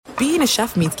Being a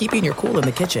chef means keeping your cool in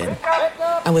the kitchen.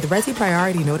 And with Resi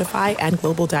Priority Notify and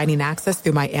Global Dining Access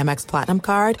through my Amex Platinum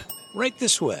card, Right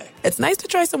this way. it's nice to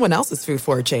try someone else's food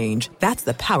for a change. That's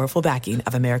the powerful backing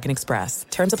of American Express.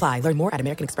 Terms apply. Learn more at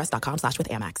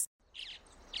americanexpress.com/withAmex.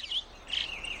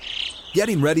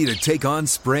 Getting ready to take on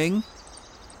spring?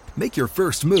 Make your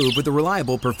first move with the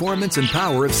reliable performance and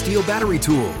power of Steel battery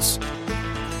tools.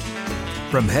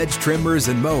 From hedge trimmers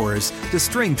and mowers to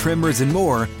string trimmers and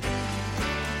more,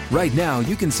 right now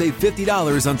you can save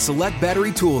 $50 on select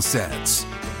battery tool sets.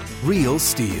 Real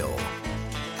Steel.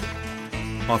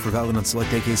 Offer valid on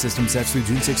select AK system sets through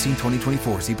June 16,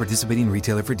 2024. See participating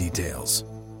retailer for details.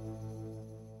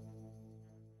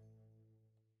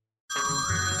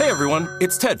 Hey everyone,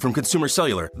 it's Ted from Consumer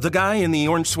Cellular, the guy in the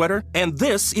orange sweater, and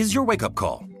this is your wake-up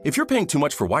call. If you're paying too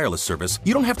much for wireless service,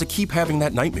 you don't have to keep having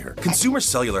that nightmare. Consumer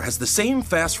Cellular has the same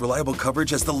fast, reliable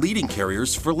coverage as the leading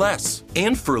carriers for less.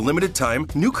 And for a limited time,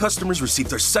 new customers receive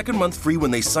their second month free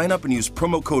when they sign up and use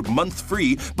promo code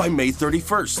MONTHFREE by May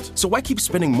 31st. So why keep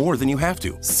spending more than you have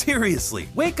to? Seriously,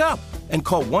 wake up and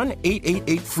call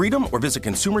 1-888-FREEDOM or visit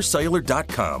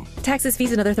consumercellular.com. Taxes,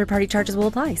 fees, and other third-party charges will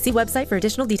apply. See website for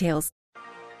additional details.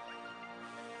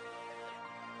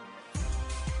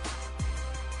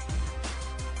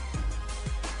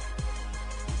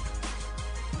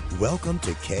 Welcome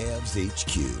to Cavs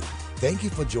HQ. Thank you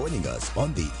for joining us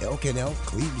on the Elk and Elk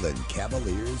Cleveland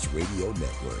Cavaliers Radio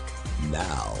Network.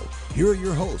 Now, here are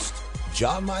your hosts,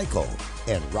 John Michael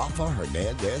and Rafa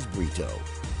Hernandez Brito.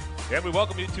 And we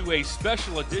welcome you to a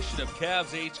special edition of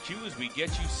Cavs HQ as we get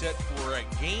you set for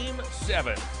Game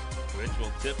 7, which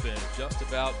will tip in just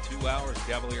about 2 hours.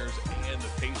 Cavaliers and the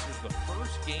Pacers, the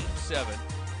first Game 7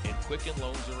 in Quicken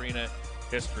Loans Arena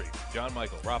history. John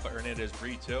Michael, Rafa Hernandez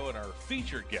Brito, and our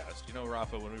featured guest. You know,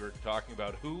 Rafa, when we were talking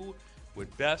about who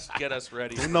would best get us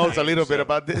ready. Who knows a little bit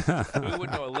about this? Who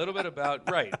would know a little bit about,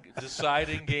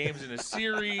 deciding games in a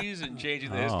series and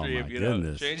changing the history of,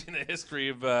 changing the history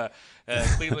of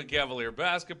Cleveland Cavalier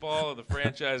basketball and the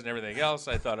franchise and everything else.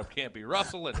 I thought of Campy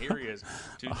Russell, and here he is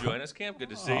to join us. Camp, good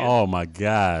to see you. Oh, my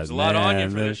God. There's a lot on you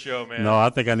for this show, man. No, I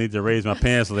think I need to raise my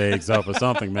pants legs up or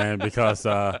something, man, because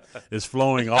it's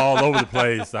flowing all over the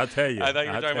place. I tell you. I thought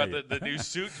you were talking about the new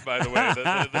suits, by the way,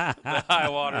 the high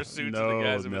water suits that the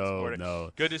guys have been sporting.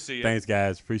 No. Good to see you. Thanks,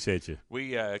 guys. Appreciate you.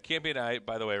 We, Campy and I,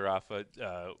 by the way, Rafa,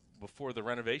 before the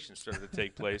renovation started to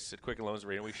take place at Quicken Loans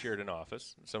Arena, we shared an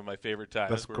office. Some of my favorite times.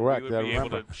 That's where correct. We would be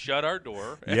able to shut our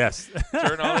door. Yes.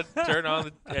 turn on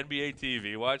the NBA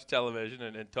TV, watch television,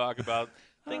 and talk about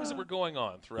things that were going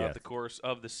on throughout the course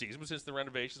of the season. But since the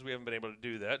renovations, we haven't been able to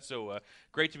do that. So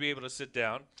great to be able to sit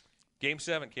down. Game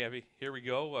 7, Campy, here we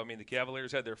go. I mean, the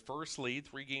Cavaliers had their first lead,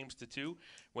 3-2,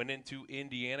 went into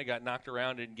Indiana, got knocked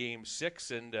around in Game 6,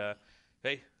 and,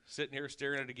 sitting here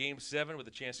staring at a Game 7 with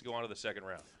a chance to go on to the second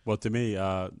round. Well, to me,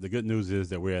 the good news is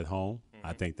that we're at home. Mm-hmm.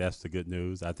 I think that's the good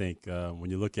news. I think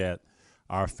when you look at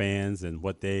our fans and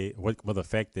what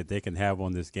effect that they can have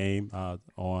on this game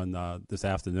on this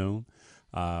afternoon,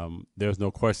 there's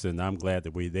no question I'm glad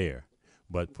that we're there.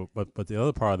 But the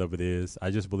other part of it is I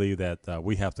just believe that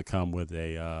we have to come with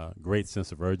a great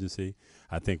sense of urgency.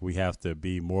 I think we have to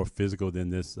be more physical than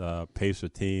this Pacer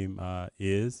team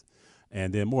is.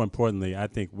 And then more importantly, I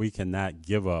think we cannot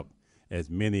give up as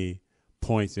many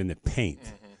points in the paint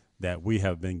that we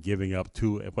have been giving up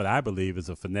to what I believe is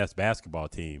a finesse basketball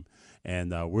team.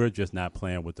 And we're just not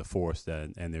playing with the force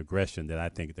and the aggression that I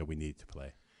think that we need to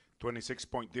play.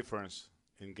 26-point difference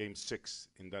in Game 6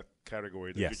 in that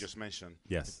category that you just mentioned.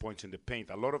 Yes. The points in the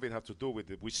paint. A lot of it has to do with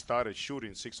it. We started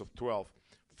shooting 6 of 12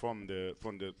 from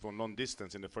long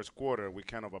distance in the first quarter. We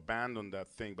kind of abandoned that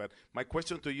thing. But my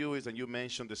question to you is, and you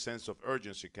mentioned the sense of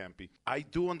urgency, Campy. I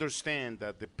do understand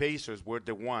that the Pacers were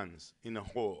the ones in a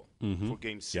hole for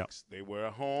Game 6. Yep. They were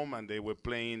at home and they were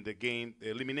playing the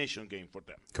elimination game for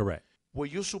them. Correct. Were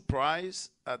you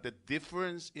surprised at the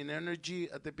difference in energy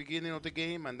at the beginning of the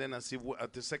game and then as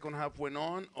the second half went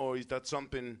on, or is that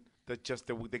something that just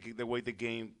the way the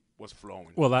game was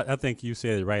flowing? Well, I think you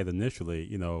said it right initially.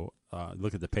 You know,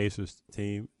 look at the Pacers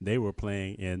team; they were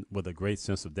playing with a great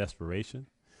sense of desperation,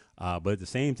 but at the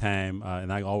same time,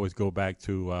 and I always go back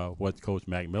to what Coach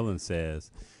McMillan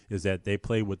says, is that they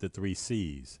play with the 3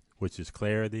 C's, which is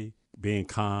clarity, being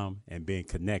calm, and being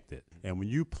connected. And when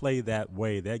you play that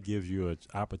way, that gives you an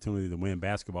opportunity to win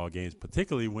basketball games,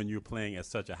 particularly when you're playing at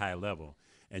such a high level.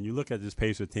 And you look at this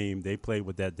Pacer team, they played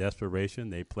with that desperation.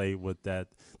 They played with that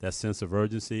sense of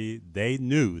urgency. They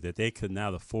knew that they could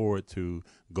not afford to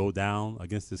go down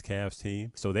against this Cavs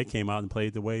team. So they came out and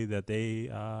played the way that they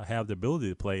have the ability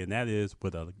to play, and that is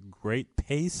with a great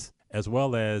pace as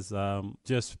well as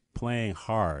just playing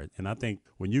hard. And I think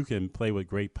when you can play with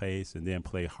great pace and then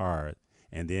play hard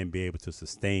and then be able to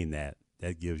sustain that,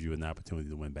 that gives you an opportunity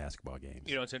to win basketball games.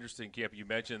 You know, it's interesting, Camp. You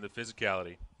mentioned the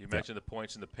physicality. You mentioned the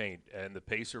points in the paint. And the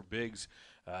Pacer bigs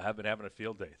have been having a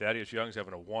field day. Thaddeus Young's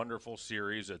having a wonderful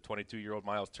series. A 22-year-old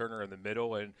Miles Turner in the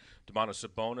middle. And Domantas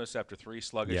Sabonis, after 3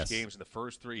 sluggish games in the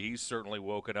first 3, he's certainly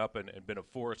woken up and been a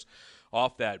force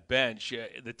off that bench.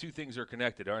 The two things are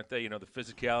connected, aren't they? You know, the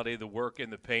physicality, the work in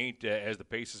the paint, as the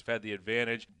Pacers have had the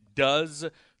advantage. Does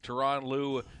Tyronn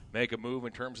Lue make a move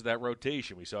in terms of that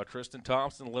rotation? We saw Tristan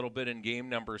Thompson a little bit in game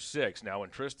number 6. Now, when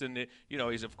Tristan, you know,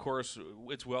 he's, of course,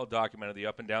 it's well documented, the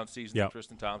up-and-down season that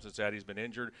Tristan Thompson's had. He's been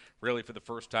injured really for the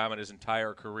first time in his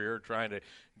entire career, trying to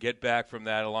get back from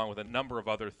that along with a number of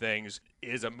other things.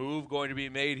 Is a move going to be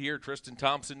made here? Tristan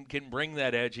Thompson can bring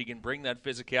that edge. He can bring that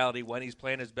physicality when he's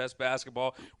playing his best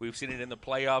basketball. We've seen it in the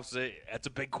playoffs. That's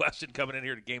a big question coming in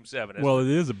here to Game 7. Well, it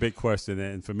is a big question.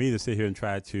 And for me to sit here and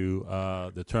try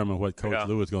to determine what Coach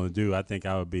Lue is going to do, I think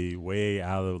I would be way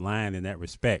out of line in that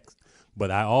respect. But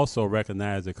I also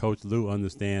recognize that Coach Lue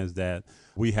understands that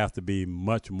we have to be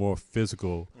much more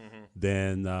physical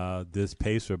than this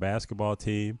Pacer basketball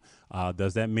team.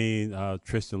 Does that mean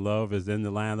Tristan Love is in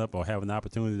the lineup or have an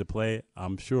opportunity to play?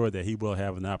 I'm sure that he will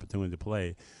have an opportunity to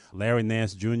play. Larry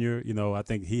Nance Jr., you know, I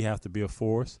think he has to be a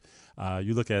force.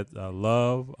 You look at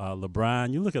Love,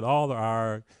 LeBron, you look at all of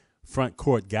our front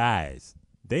court guys.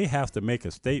 They have to make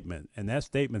a statement, and that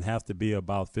statement has to be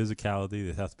about physicality.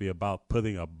 It has to be about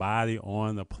putting a body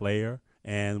on a player,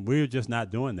 and we're just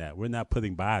not doing that. We're not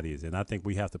putting bodies, and I think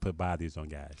we have to put bodies on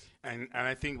guys. And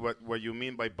I think what you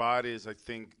mean by bodies, I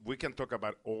think we can talk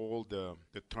about all the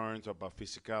terms about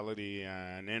physicality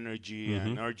and energy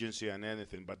and urgency and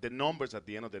anything, but the numbers at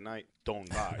the end of the night don't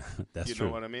lie. That's true. You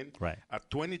know what I mean? Right. A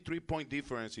 23-point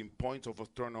difference in points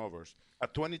of turnovers, a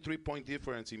 23-point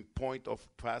difference in point of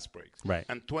fast breaks, right,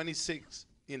 and 26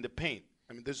 in the paint.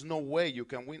 I mean, there's no way you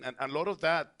can win. And a lot of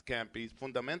that can be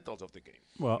fundamentals of the game.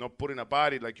 Well, not putting a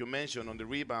body, like you mentioned, on the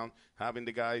rebound, having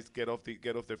the guys get off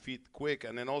their feet quick,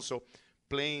 and then also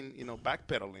playing, you know,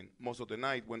 backpedaling most of the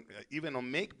night when even on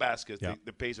make baskets,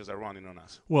 the Pacers are running on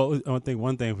us. Well, I think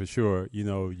one thing for sure, you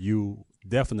know, you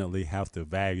definitely have to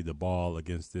value the ball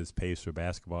against this Pacer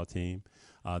basketball team.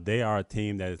 They are a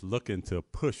team that is looking to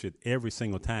push it every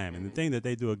single time. And the thing that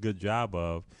they do a good job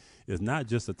of is not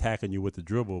just attacking you with the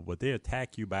dribble, but they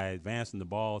attack you by advancing the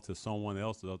ball to someone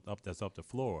else that's up the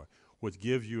floor, which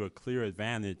gives you a clear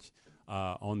advantage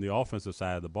on the offensive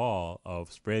side of the ball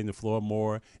of spreading the floor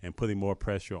more and putting more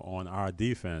pressure on our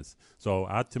defense. So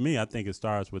to me, I think it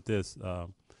starts with this,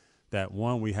 that,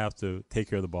 one, we have to take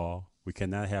care of the ball. We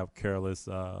cannot have careless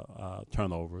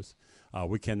turnovers.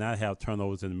 We cannot have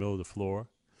turnovers in the middle of the floor.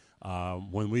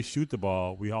 When we shoot the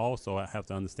ball, we also have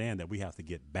to understand that we have to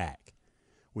get back.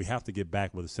 We have to get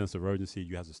back with a sense of urgency.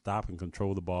 You have to stop and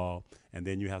control the ball, and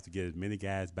then you have to get as many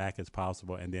guys back as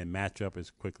possible and then match up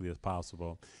as quickly as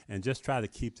possible and just try to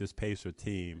keep this Pacer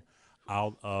team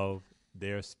out of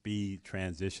their speed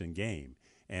transition game.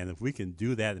 And if we can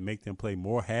do that and make them play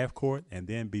more half court and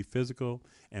then be physical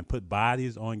and put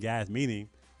bodies on guys, meaning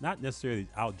not necessarily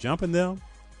out jumping them,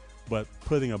 but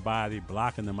putting a body,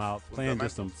 blocking them out, playing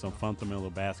just some fundamental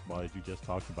basketball as you just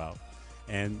talked about.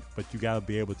 But you got to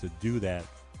be able to do that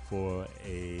for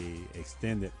a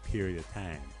extended period of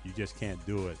time. You just can't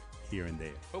do it here and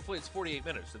there. Hopefully it's 48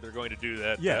 minutes that they're going to do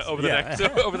that over the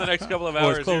next couple of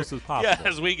hours. As close as possible. Yeah,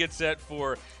 as we get set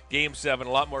for Game 7.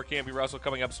 A lot more Campy Russell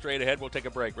coming up straight ahead. We'll take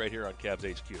a break right here on Cavs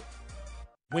HQ.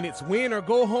 When it's win or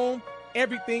go home,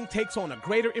 everything takes on a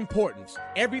greater importance.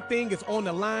 Everything is on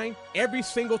the line. Every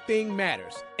single thing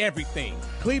matters. Everything.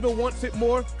 Cleveland wants it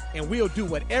more, and we'll do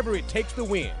whatever it takes to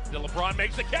win. Then LeBron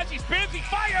makes the catch. He spins. He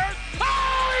fires.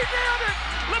 Oh, he nailed it!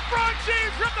 LeBron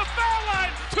James from the foul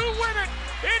line to win it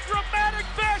in dramatic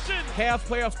fashion. Cavs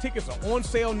playoffs tickets are on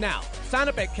sale now. Sign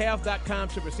up at Cavs.com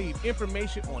to receive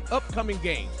information on upcoming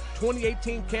games.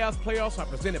 2018 Cavs playoffs are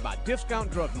presented by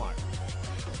Discount Drug Mart.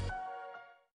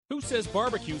 Who says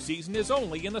barbecue season is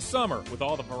only in the summer? With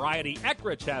all the variety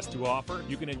Eckrich has to offer,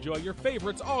 you can enjoy your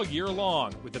favorites all year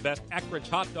long. With the best Eckrich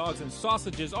hot dogs and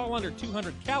sausages, all under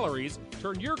 200 calories,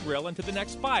 turn your grill into the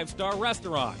next 5-star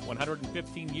restaurant.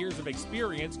 115 years of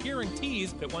experience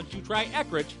guarantees that once you try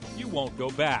Eckrich, you won't go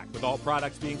back. With all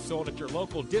products being sold at your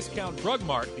local Discount Drug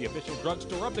Mart, the official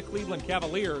drugstore of the Cleveland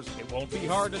Cavaliers, it won't be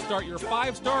hard to start your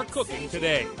 5-star cooking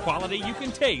today. Quality you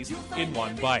can taste in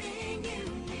one bite.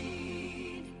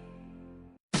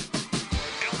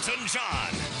 Elton John.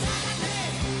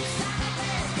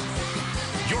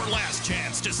 Your last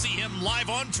chance to see him live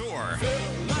on tour.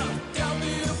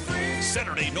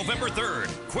 Saturday, November 3rd,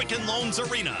 Quicken Loans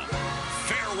Arena.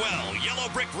 Farewell Yellow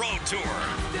Brick Road Tour.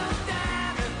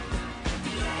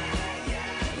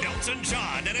 Elton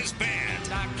John and his band.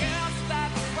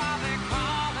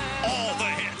 All the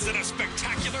hits in a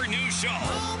spectacular new show.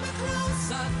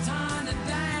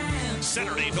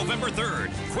 Saturday, November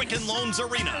 3rd, Quicken Loans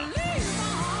Arena.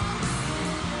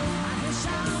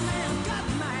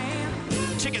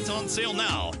 Tickets on sale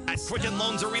now at Quicken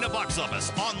Loans Arena box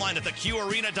office, online at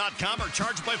theqarena.com or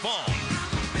charged by phone.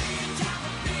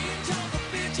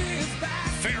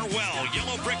 Farewell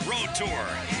Yellow Brick Road Tour.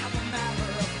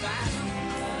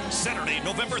 Saturday,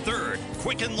 November 3rd,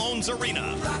 Quicken Loans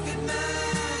Arena.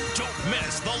 Don't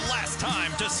miss the last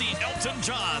time to see Elton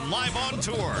John live on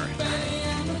tour.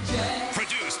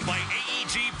 Produced by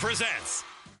AEG Presents.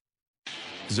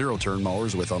 Zero-turn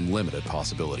mowers with unlimited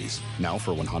possibilities. Now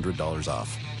for $100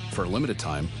 off. For a limited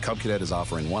time, Cub Cadet is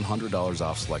offering $100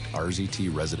 off select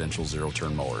RZT residential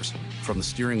zero-turn mowers. From the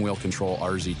steering wheel control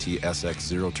RZT SX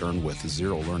zero-turn with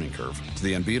zero learning curve to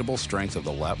the unbeatable strength of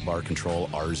the lap bar control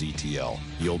RZTL,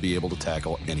 you'll be able to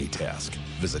tackle any task.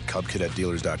 Visit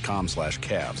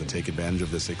CubCadetDealers.com/Cavs and take advantage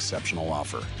of this exceptional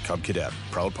offer. Cub Cadet,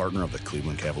 proud partner of the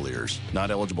Cleveland Cavaliers. Not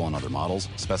eligible on other models.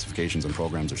 Specifications and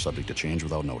programs are subject to change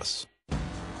without notice.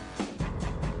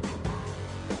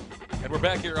 And we're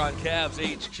back here on Cavs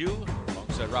HQ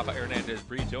alongside Rafa Hernandez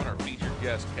Brito and our featured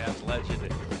guest, Cavs legend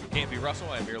Campy Russell.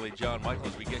 I'm merely John Michael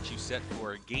as we get you set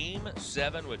for Game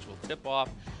 7, which will tip off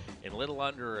in a little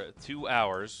under 2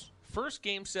 hours. First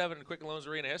Game 7 in Quicken Loans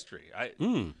Arena history.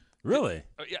 Really?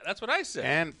 Yeah, that's what I said.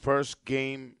 And first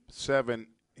Game 7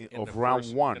 of round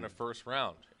first, 1. In the first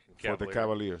round. For the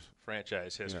Cavaliers.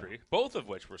 Franchise history. Yeah. Both of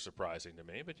which were surprising to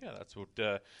me. But, yeah, that's what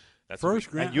first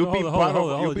what round.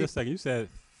 Hold on just a second. You said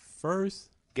first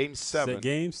Game 7.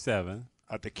 Game 7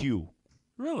 at the Q.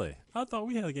 Really? I thought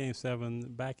we had a Game 7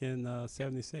 back in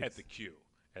 '76. At the Q.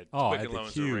 At Quicken the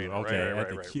Loans Q. Arena. Okay, at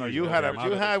the Q. Oh, you had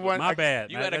one. My bad.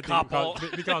 You had a couple.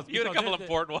 Because you had a couple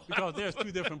important ones. Because there's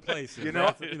two different places.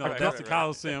 That's the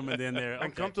Coliseum, and then there.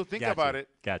 And come to think about it,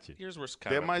 gotcha. Here's where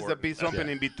there might be something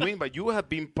in between, but you have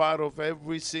been part of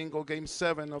every single Game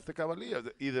 7 of the Cavaliers,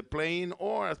 either playing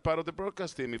or as part of the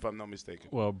broadcast team, if I'm not mistaken.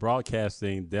 Well,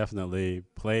 broadcasting definitely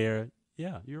player.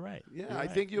 Yeah, you're right. Yeah, you're I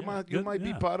right. think you might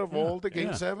be part of all the Game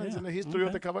 7s in the history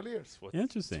of the Cavaliers.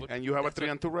 Interesting. And you have a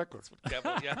 3-2 record. That's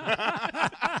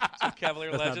what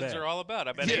Cavalier legends are all about.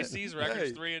 I bet AC's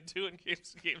record's 3-2 in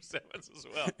Game 7s as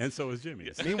well. And so is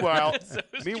Jimmy's.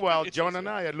 Meanwhile, John and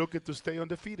I are looking to stay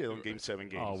undefeated on Game 7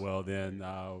 games. Oh, well, then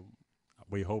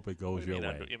we hope it goes your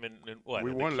way.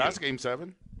 We won last Game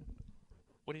 7.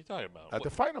 What are you talking about? At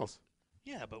the finals.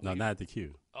 Yeah, but not at the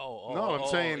Q. I'm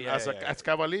saying as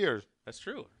Cavaliers. That's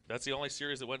true. That's the only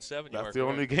series that went 7. That's the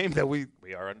only game that we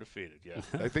are undefeated. Yeah,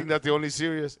 I think that's the only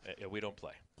series. We don't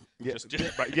play. Yes,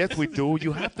 but yes, we do.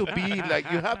 You have to be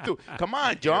like you have to. Come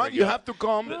on, John. You have to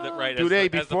come today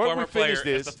before we finish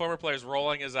this. The former player's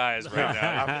rolling his eyes right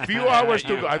now. A few hours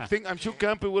to go. I'm sure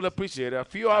Campy will appreciate it. A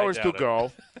few hours to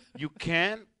go. You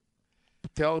can't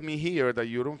tell me here that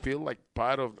you don't feel like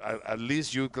part of. At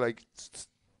least you like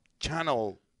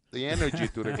channel the energy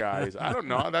to the guys. I don't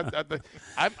know. I'm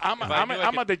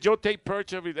at the Joe Tate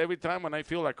perch every time when I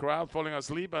feel a crowd falling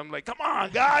asleep. I'm like, come on,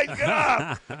 guys, get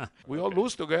up. We all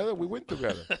lose together. We win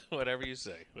together. Whatever you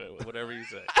say. Whatever you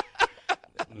say.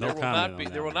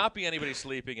 There will not be anybody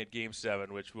sleeping at Game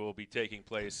 7, which will be taking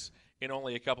place in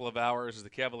only a couple of hours as the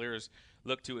Cavaliers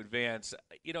look to advance.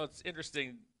 It's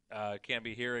interesting, can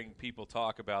be hearing people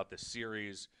talk about the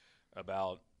series,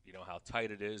 about how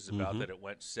tight it is, about that it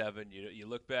went 7. You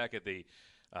look back at the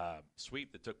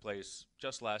sweep that took place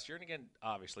just last year, and again,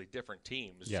 obviously different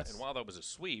teams. Yes. And while that was a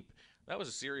sweep, that was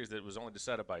a series that was only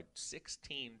decided by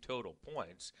 16 total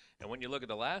points. And when you look at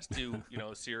the last two,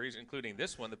 series, including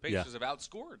this one, the Pacers have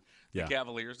outscored the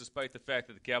Cavaliers, despite the fact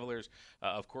that the Cavaliers,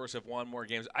 of course, have won more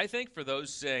games. I think for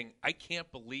those saying, I can't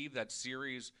believe that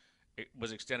series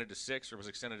was extended to 6 or was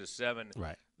extended to 7.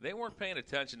 Right. They weren't paying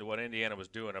attention to what Indiana was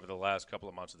doing over the last couple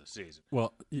of months of the season.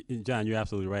 Well, John, you're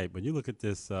absolutely right. When you look at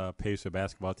this Pacer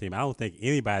basketball team, I don't think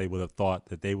anybody would have thought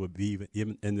that they would be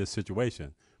even in this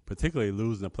situation, particularly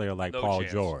losing a player like Paul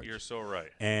George. You're so right.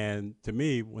 And to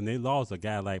me, when they lost a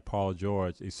guy like Paul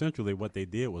George, essentially what they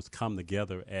did was come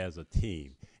together as a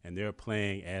team. And they're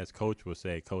playing, as Coach would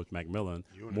say, Coach McMillan,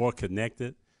 more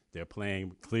connected. They're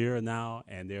playing clear now,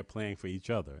 and they're playing for each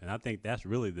other. And I think that's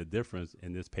really the difference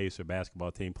in this Pacer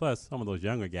basketball team. Plus, some of those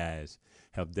younger guys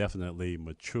have definitely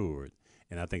matured.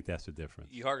 And I think that's the difference.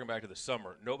 You harken back to the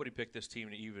summer. Nobody picked this team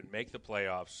to even make the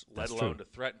playoffs, let alone to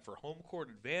threaten for home court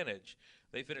advantage.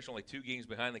 They finished only 2 games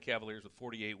behind the Cavaliers with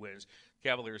 48 wins.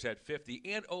 Cavaliers had 50.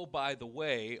 And, oh, by the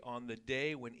way, on the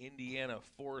day when Indiana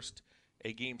forced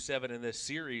a Game 7 in this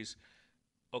series,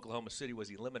 Oklahoma City was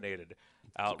eliminated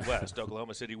out west.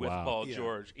 Oklahoma City with Paul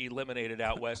George eliminated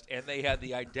out west, and they had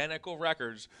the identical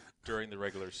records during the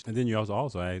regular season. And then you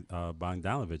also had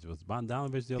Bogdanovich. Was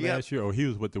Bogdanovich there last year, or he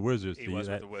was with the Wizards? He was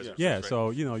with the Wizards. Yeah, right.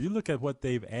 So, you look at what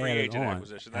they've added on.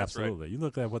 Acquisition, that's absolutely. Right. You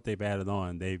look at what they've added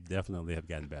on, they definitely have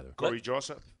gotten better. Corey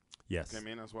Joseph. Yes. Came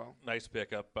in as well. Nice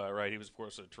pickup, right? He was, of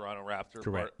course, a Toronto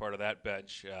Raptor, part of that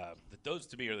bench. Those,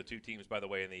 to me, are the 2 teams, by the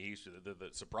way, in the East, the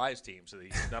surprise teams.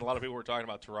 Not a lot of people were talking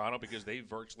about Toronto because they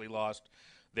virtually lost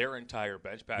their entire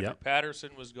bench. Patrick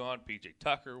Patterson was gone. P.J.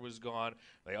 Tucker was gone.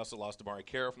 They also lost Amari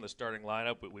Carroll from the starting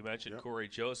lineup. But we mentioned Corey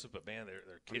Joseph, but, man,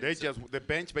 they're kids. The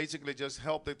bench basically just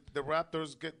helped the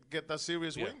Raptors get that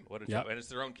series win. What a job. And it's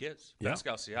their own kids.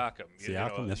 Pascal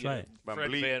Siakam. That's right.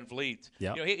 Fred Van Vliet.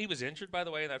 He was injured, by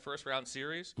the way, in that first-round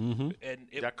series. Mm-hmm. And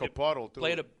Jakob Poeltl, too.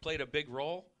 Played a big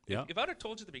role. Yeah. If I'd have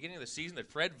told you at the beginning of the season that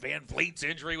Fred Van Vliet's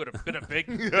injury would have been a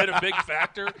big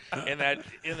factor in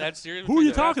that series. Who are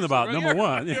you talking about? Number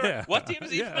one. Yeah. What team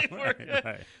does he play for?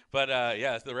 Right. But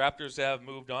the Raptors have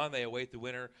moved on. They await the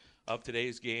winner of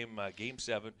today's game, Game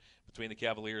 7, between the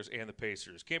Cavaliers and the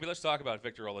Pacers. Campy, let's talk about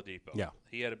Victor Oladipo. Yeah.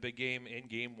 He had a big game in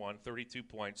Game 1, 32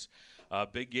 points.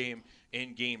 Big game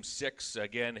in Game 6,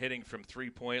 again hitting from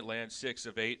 3-point land, 6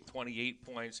 of 8, 28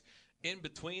 points. In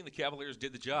between, the Cavaliers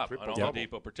did the job on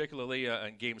Oladipo, particularly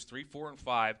in Games 3, 4, and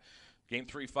 5. Game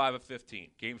 3, 5 of 15.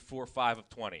 Game 4, 5 of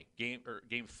 20.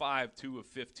 Game 5, 2 of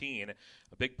 15.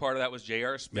 A big part of that was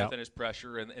J.R. Smith and his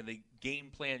pressure and the game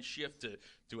plan shift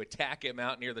to attack him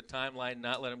out near the timeline,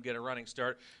 not let him get a running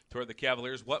start toward the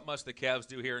Cavaliers. What must the Cavs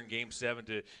do here in Game 7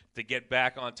 to get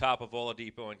back on top of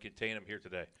Oladipo and contain him here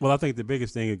today? Well, I think the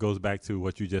biggest thing, it goes back to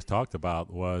what you just talked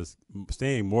about, was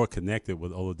staying more connected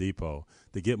with Oladipo,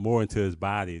 to get more into his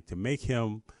body, to make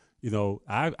him,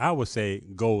 I would say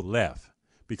go left.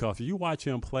 Because if you watch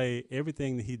him play,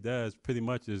 everything that he does pretty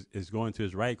much is going to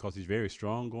his right, because he's very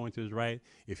strong going to his right.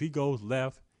 If he goes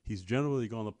left, he's generally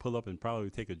going to pull up and probably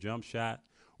take a jump shot,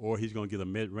 or he's going to get a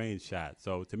mid-range shot.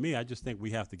 So to me, I just think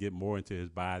we have to get more into his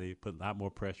body, put a lot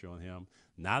more pressure on him,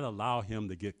 not allow him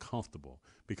to get comfortable.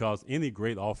 Because any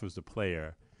great offensive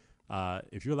player,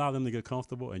 if you allow them to get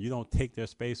comfortable and you don't take their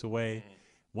space away,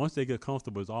 once they get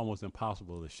comfortable, it's almost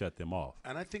impossible to shut them off.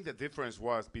 And I think the difference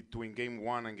was between Game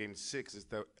 1 and Game 6 is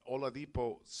that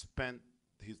Oladipo spent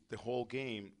the whole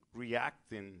game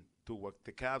reacting to what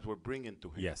the Cavs were bringing to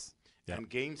him. Yes. Yep. And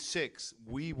Game 6,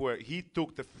 he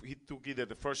took either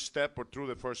the first step or threw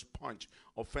the first punch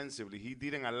offensively. He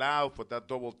didn't allow for that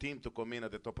double team to come in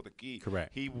at the top of the key. Correct.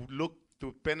 He looked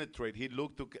to penetrate. He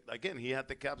looked to again. He had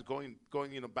the Cavs going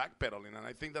backpedaling, and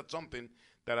I think that's something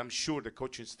that I'm sure the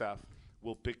coaching staff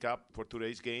will pick up for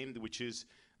today's game, which is,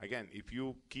 again, if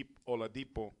you keep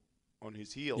Oladipo on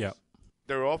his heels,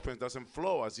 their offense doesn't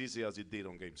flow as easy as it did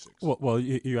on Game 6. Well,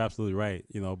 you're absolutely right.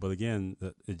 But again,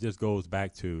 it just goes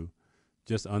back to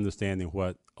just understanding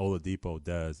what Oladipo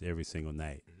does every single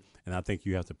night. Mm-hmm. And I think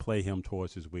you have to play him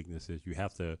towards his weaknesses. You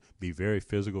have to be very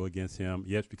physical against him,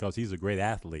 yes, because he's a great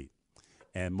athlete.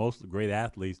 And most great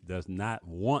athletes does not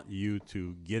want you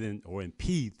to get in or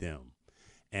impede them.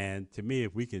 And to me,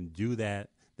 if we can do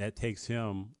that, that takes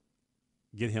him,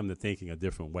 get him to thinking a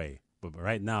different way. But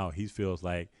right now, he feels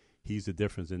like he's the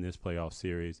difference in this playoff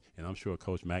series. And I'm sure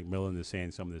Coach McMillan is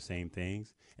saying some of the same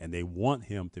things. And they want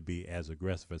him to be as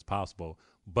aggressive as possible.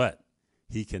 But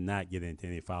he cannot get into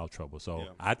any foul trouble. So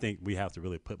I think we have to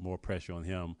really put more pressure on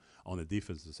him on the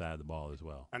defensive side of the ball as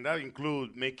well. And that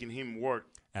includes making him work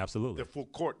absolutely the full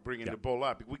court, bringing the ball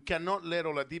up. We cannot let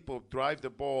Oladipo drive the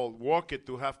ball, walk it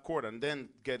to half court, and then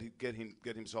get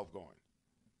himself going.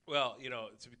 Well,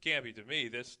 Campy, to me,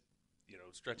 this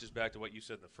stretches back to what you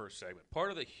said in the first segment.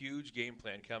 Part of the huge game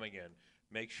plan coming in,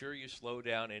 make sure you slow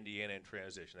down Indiana in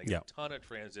transition. They get a ton of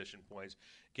transition points.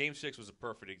 Game 6 was a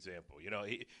perfect example.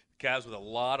 Cavs with a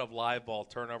lot of live ball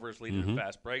turnovers leading to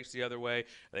fast breaks the other way.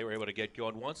 They were able to get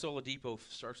going. Once Oladipo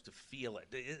starts to feel it,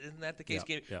 isn't that the case?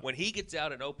 When he gets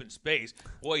out in open space,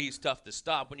 boy, he's tough to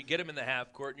stop. When you get him in the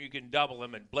half court and you can double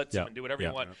him and blitz him and do whatever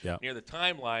you want near the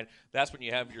timeline, that's when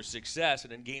you have your success.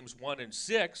 And in Games 1 and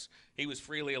 6, he was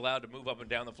freely allowed to move up and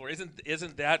down the floor.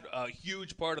 Isn't that a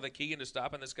huge part of the key into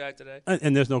stopping this guy today?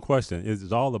 And there's no question.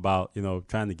 It's all about,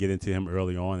 trying to get into him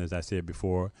early on, as I said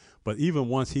before. But even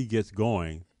once he gets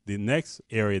going, the next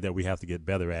area that we have to get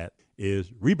better at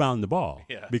is rebounding the ball.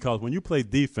 Yeah. Because when you play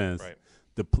defense,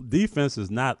 the defense is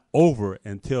not over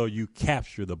until you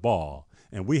capture the ball.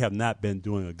 And we have not been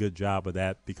doing a good job of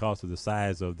that because of the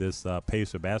size of this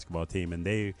Pacer basketball team. And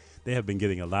they have been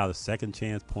getting a lot of second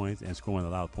chance points and scoring a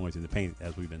lot of points in the paint,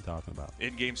 as we've been talking about.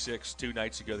 In Game 6 2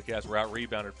 nights ago, the Cavs were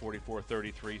out-rebounded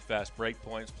 44-33. Fast break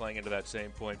points playing into that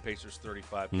same point. Pacers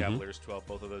 35, Cavaliers 12.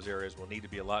 Both of those areas will need to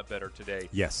be a lot better today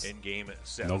in Game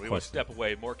 7. No we will step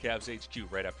away. More Cavs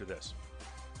HQ right after this.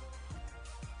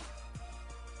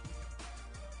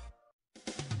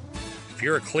 If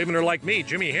you're a Clevelander like me,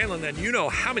 Jimmy Hanlon, then you know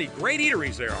how many great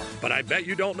eateries there are. But I bet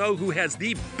you don't know who has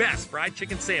the best fried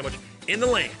chicken sandwich in the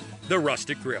land, the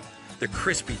Rustic Grill. The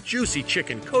crispy, juicy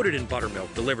chicken coated in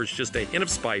buttermilk delivers just a hint of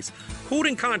spice, cooled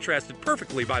and contrasted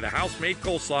perfectly by the house-made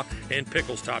coleslaw and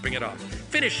pickles topping it off.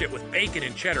 Finish it with bacon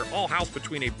and cheddar, all housed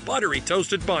between a buttery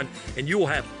toasted bun, and you will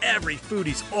have every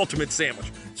foodie's ultimate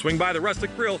sandwich. Swing by the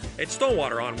Rustic Grill at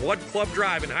Stonewater on Wood Club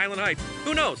Drive in Highland Heights.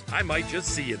 Who knows? I might just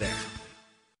see you there.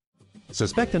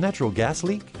 Suspect a natural gas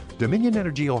leak? Dominion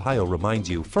Energy Ohio reminds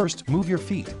you, first move your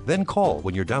feet, then call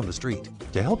when you're down the street.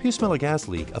 To help you smell a gas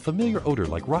leak, a familiar odor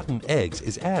like rotten eggs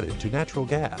is added to natural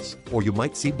gas. Or you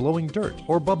might see blowing dirt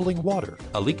or bubbling water.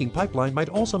 A leaking pipeline might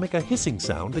also make a hissing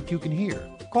sound that you can hear.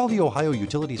 Call the Ohio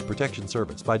Utilities Protection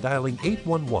Service by dialing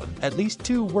 811 at least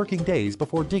 2 working days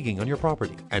before digging on your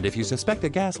property. And if you suspect a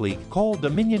gas leak, call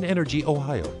Dominion Energy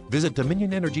Ohio. Visit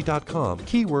dominionenergy.com,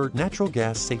 keyword natural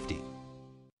gas safety.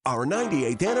 Our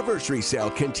 98th anniversary sale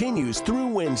continues through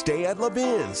Wednesday at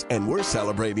Levin's, and we're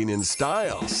celebrating in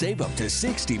style. Save up to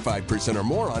 65% or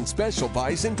more on special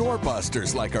buys and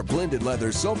doorbusters like our blended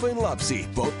leather sofa and love seat.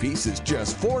 Both pieces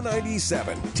just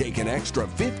 $4.97. Take an extra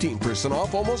 15%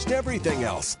 off almost everything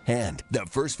else. And the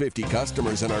first 50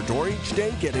 customers in our door each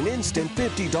day get an instant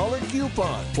 $50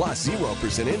 coupon, plus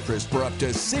 0% interest for up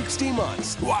to 60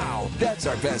 months. Wow, that's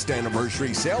our best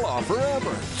anniversary sale offer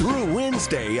ever. Through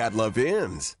Wednesday at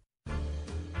Levin's.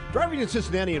 Driving in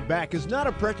Cincinnati and back is not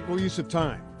a practical use of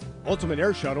time. Ultimate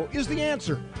Air Shuttle is the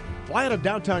answer. Fly out of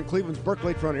downtown Cleveland's Burke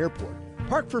Lakefront Airport,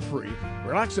 park for free,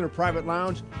 relax in a private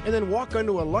lounge, and then walk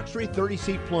onto a luxury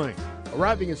 30-seat plane,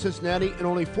 arriving in Cincinnati in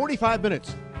only 45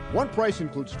 minutes. One price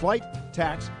includes flight,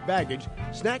 tax, baggage,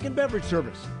 snack, and beverage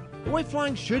service. The way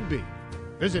flying should be.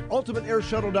 Visit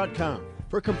ultimateairshuttle.com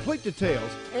for complete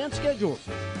details and schedules.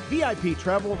 VIP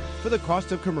travel for the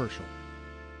cost of commercial.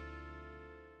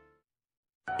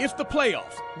 It's the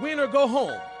playoffs. Win or go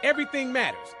home. Everything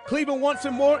matters. Cleveland wants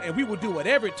some more, and we will do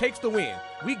whatever it takes to win.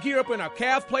 We gear up in our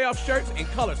Cavs playoff shirts and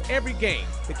colors every game.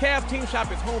 The Cavs Team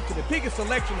Shop is home to the biggest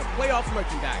selection of playoffs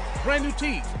merchandise. Brand new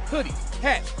tees, hoodies,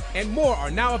 hats, and more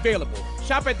are now available.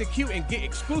 Shop at the Q and get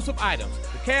exclusive items.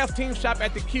 The Cavs Team Shop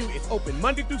at the Q is open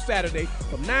Monday through Saturday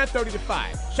from 9:30 to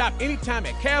 5. Shop anytime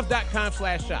at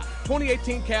Cavs.com/shop.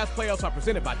 2018 Cavs playoffs are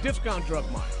presented by Discount Drug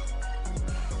Mart.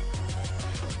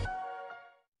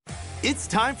 It's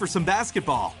time for some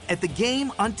basketball. At the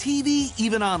game, on TV,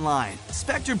 even online.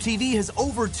 Spectrum TV has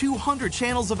over 200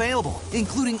 channels available,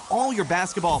 including all your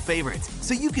basketball favorites,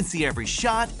 so you can see every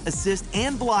shot, assist,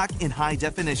 and block in high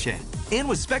definition. And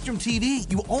with Spectrum TV,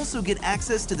 you also get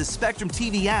access to the Spectrum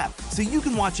TV app, so you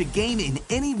can watch a game in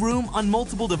any room on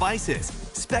multiple devices.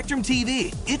 Spectrum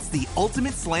TV, it's the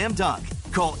ultimate slam dunk.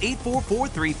 Call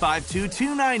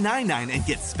 844-352-2999 and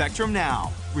get Spectrum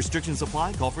now. Restrictions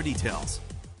apply. Call for details.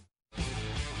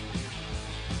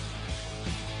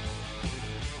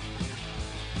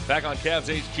 Back on Cavs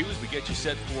HQ as we get you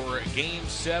set for Game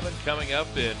 7 coming up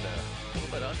in a little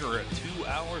bit under 2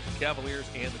 hours. The Cavaliers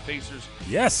and the Pacers.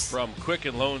 Yes. From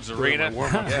Quicken Loans Arena.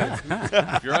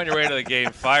 If you're on your way to the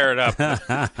game, fire it up.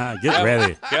 Get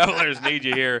ready. Cavaliers need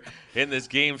you here in this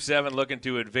Game 7, looking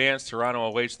to advance. Toronto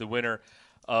awaits the winner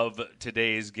of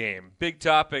today's game. Big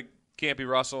topic. Campy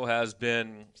Russell has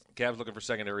been Cavs looking for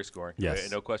secondary scoring. Yes.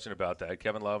 No question about that.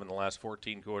 Kevin Love in the last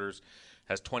 14 quarters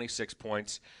has 26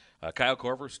 points. Kyle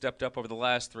Korver stepped up over the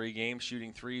last 3 games,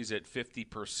 shooting threes at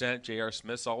 50%. J.R.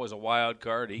 Smith's always a wild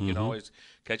card. He can always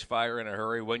catch fire in a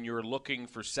hurry. When you're looking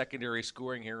for secondary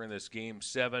scoring here in this Game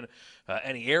 7,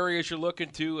 any areas you're looking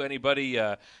to? Anybody?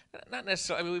 Not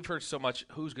necessarily. I mean, we've heard so much.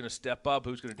 Who's going to step up?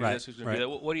 Who's going to do this? Who's going to do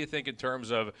that? What do you think in terms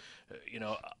of,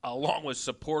 along with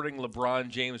supporting LeBron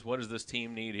James, what does this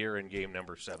team need here in Game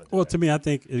number 7 today? Well, to me, I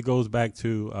think it goes back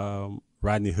to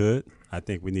Rodney Hood. I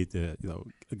think we need to,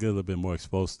 get a little bit more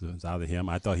explosives out of him.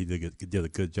 I thought he did a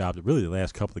good job, really, the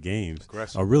last couple of games.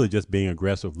 Really just being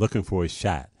aggressive, looking for his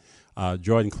shot.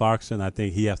 Jordan Clarkson, I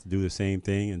think he has to do the same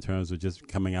thing in terms of just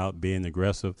coming out, being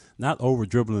aggressive, not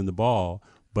over-dribbling the ball,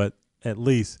 but at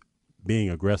least being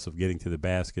aggressive, getting to the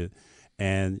basket.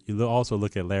 And you also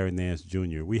look at Larry Nance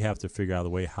Jr. We have to figure out a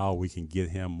way how we can get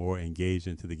him more engaged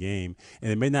into the game.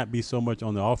 And it may not be so much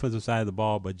on the offensive side of the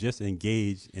ball, but just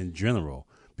engaged in general.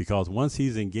 because once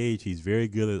he's engaged, he's very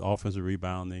good at offensive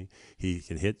rebounding. He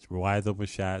can hit wide open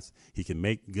shots. He can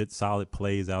make good, solid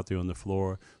plays out there on the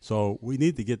floor. So we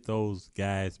need to get those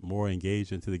guys more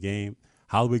engaged into the game.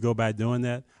 How do we go about doing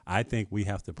that? I think we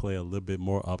have to play a little bit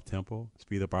more up-tempo,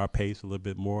 speed up our pace a little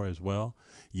bit more as well.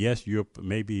 Yes, you're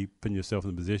maybe putting yourself in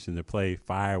a position to play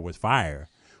fire with fire,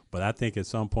 but I think at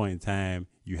some point in time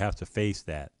you have to face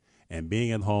that. And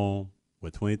being at home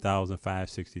with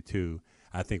 20,562,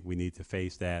 I think we need to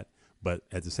face that. But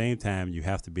at the same time, you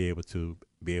have to be able to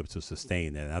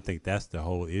sustain that. And I think that's the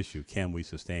whole issue. Can we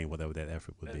sustain whatever that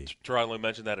effort would be? Teron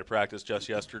mentioned that at practice just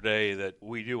yesterday, that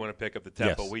we do want to pick up the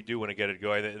tempo. Yes. We do want to get it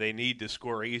going. They need to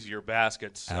score easier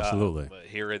baskets. Absolutely.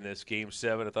 Here in this Game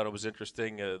 7, I thought it was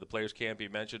interesting. The players can't be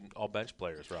mentioned, all bench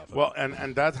players, Rafa. Well,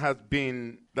 and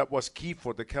that was key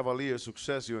for the Cavaliers'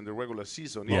 success during the regular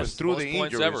season, even Most through the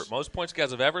points injuries. ever. Most points guys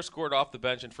have ever scored off the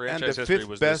bench in franchise and the history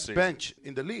was fifth this best season. bench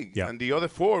in the league. Yeah. And the other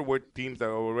 4 were teams that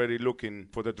were already looking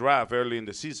for the draft early in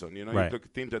the season. You know, Right. you look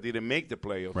at teams that didn't make the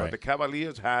playoffs. Right. But the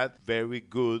Cavaliers had very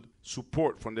good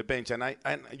support from the bench. And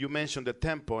you mentioned the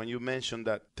tempo, and you mentioned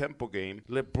that tempo game.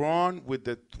 LeBron with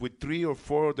 3 or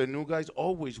 4 of the new guys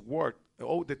always worked.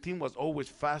 Oh, the team was always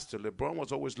faster. LeBron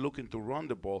was always looking to run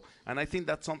the ball. And I think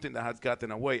that's something that has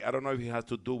gotten away. I don't know if it has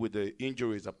to do with the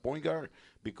injuries at point guard,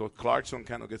 because Clarkson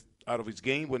kind of gets out of his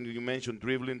game when you mentioned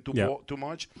dribbling too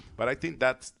much. But I think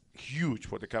that's huge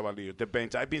for the Cavaliers, the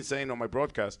bench. I've been saying on my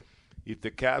broadcast, if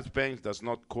the Cavs bench does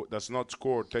not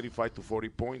score 35 to 40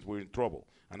 points, we're in trouble.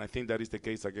 And I think that is the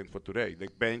case again for today. The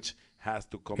bench has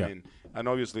to come in. And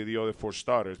obviously the other 4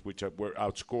 starters, which were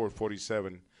outscored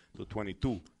 47 to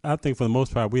 22. I think for the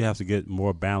most part, we have to get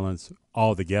more balance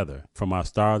altogether from our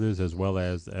starters as well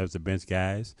as the bench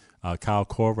guys. Kyle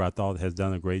Korver, I thought, has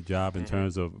done a great job in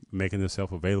terms of making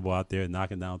himself available out there,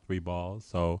 knocking down 3 balls.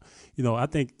 So, I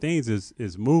think things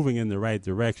is moving in the right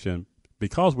direction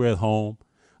because we're at home.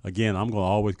 Again, I'm going to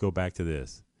always go back to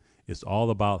this. It's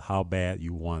all about how bad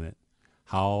you want it.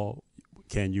 How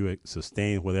can you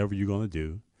sustain whatever you're going to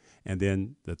do? And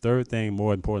then the third thing,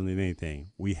 more importantly than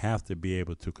anything, we have to be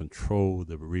able to control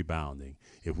the rebounding.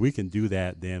 If we can do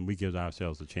that, then we give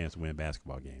ourselves a chance to win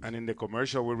basketball games. And in the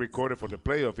commercial we recorded for the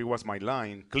playoff, it was my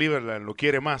line, Cleveland lo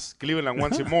quiere más. Cleveland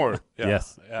wants it more.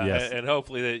 Yes. And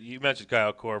hopefully, that you mentioned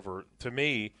Kyle Korver. To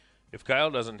me, if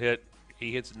Kyle doesn't hit,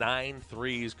 he hits 9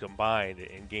 threes combined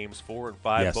in games 4 and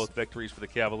 5, Yes. both victories for the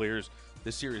Cavaliers.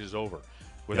 This series is over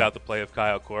without the play of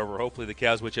Kyle Korver. Hopefully the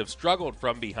Cavs, which have struggled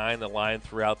from behind the line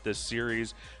throughout this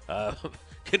series,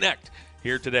 connect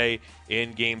here today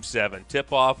in Game 7.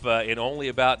 Tip-off in only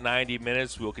about 90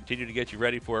 minutes. We'll continue to get you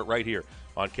ready for it right here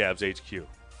on Cavs HQ.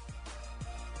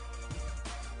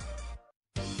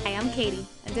 Hi, I'm Katie,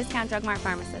 a Discount Drug Mart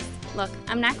pharmacist. Look,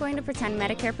 I'm not going to pretend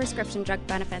Medicare prescription drug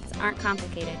benefits aren't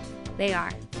complicated. They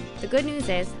are. The good news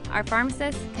is, our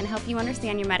pharmacists can help you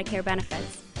understand your Medicare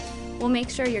benefits. We'll make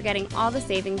sure you're getting all the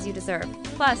savings you deserve.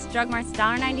 Plus, Drug Mart's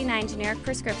 $1.99 generic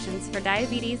prescriptions for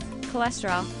diabetes,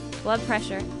 cholesterol, blood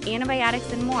pressure,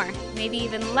 antibiotics, and more may be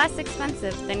even less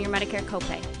expensive than your Medicare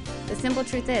copay. The simple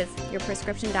truth is, your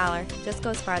prescription dollar just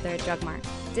goes farther at Drug Mart.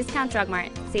 Discount Drug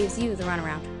Mart saves you the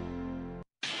runaround.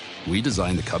 We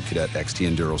designed the Cub Cadet XT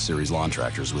Enduro Series lawn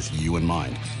tractors with you in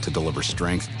mind to deliver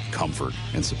strength, comfort,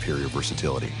 and superior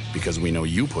versatility, because we know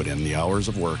you put in the hours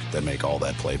of work that make all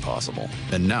that play possible.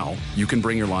 And now, you can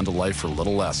bring your lawn to life for a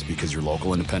little less because your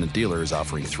local independent dealer is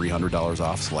offering $300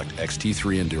 off select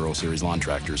XT3 Enduro Series lawn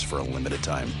tractors for a limited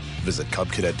time. Visit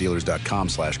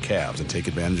CubCadetDealers.com/Cavs and take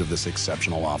advantage of this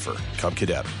exceptional offer. Cub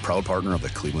Cadet, proud partner of the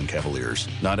Cleveland Cavaliers.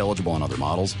 Not eligible on other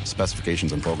models.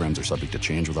 Specifications and programs are subject to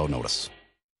change without notice.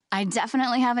 I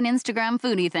definitely have an Instagram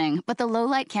foodie thing, but the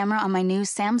low-light camera on my new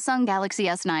Samsung Galaxy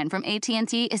S9 from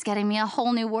AT&T is getting me a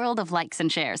whole new world of likes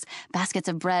and shares. Baskets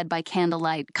of bread by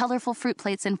candlelight, colorful fruit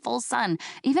plates in full sun.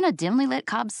 Even a dimly lit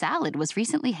Cobb salad was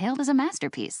recently hailed as a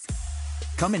masterpiece.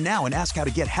 Come in now and ask how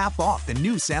to get half off the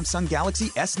new Samsung Galaxy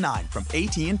S9 from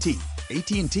AT&T.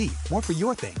 AT&T, more for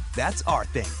your thing. That's our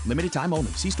thing. Limited time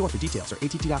only. See store for details or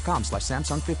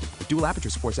att.com/Samsung50. The dual aperture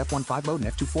supports f1.5 mode and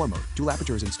f2.4 mode. Dual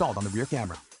aperture is installed on the rear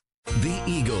camera. The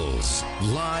Eagles,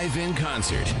 live in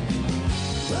concert.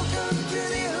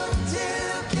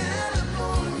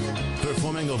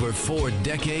 Performing over 4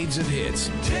 decades of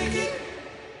hits. Take it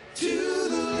to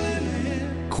the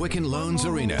limit. Quicken Loans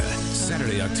Arena,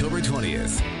 Saturday, October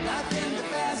 20th.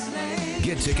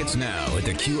 Get tickets now at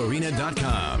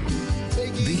theqarena.com.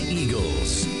 The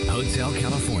Eagles, Hotel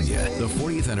California. The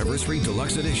 40th Anniversary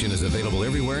Deluxe Edition is available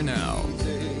everywhere now.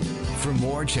 For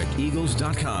more, check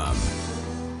eagles.com.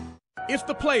 It's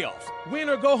the playoffs. Win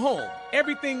or go home.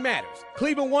 Everything matters.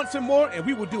 Cleveland wants it more, and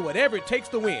we will do whatever it takes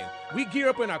to win. We gear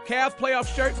up in our Cavs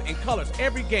playoff shirts and colors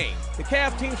every game. The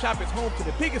Cavs Team Shop is home to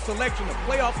the biggest selection of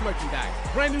playoffs merchandise.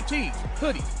 Brand new tees,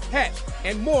 hoodies, hats,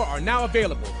 and more are now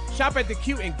available. Shop at the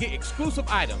Q and get exclusive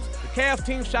items. The Cavs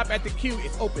Team Shop at the Q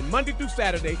is open Monday through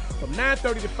Saturday from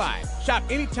 9:30 to 5. Shop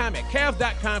anytime at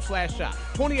Cavs.com/shop.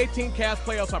 2018 Cavs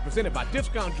playoffs are presented by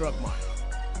Discount Drug Mart.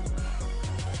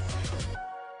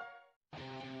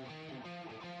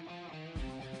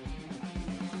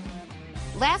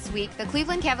 Last week, the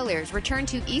Cleveland Cavaliers returned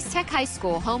to East Tech High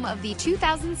School, home of the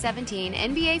 2017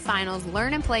 NBA Finals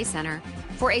Learn and Play Center,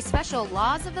 for a special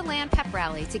Laws of the Land pep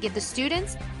rally to get the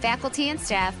students, faculty, and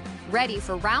staff ready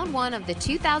for round one of the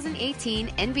 2018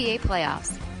 NBA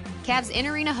playoffs. Cavs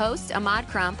in-arena host Ahmad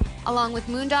Crump, along with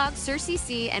Moondog, Sir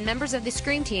CC, and members of the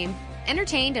Scream Team,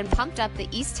 entertained and pumped up the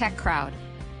East Tech crowd.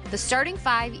 The starting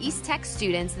 5 East Tech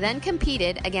students then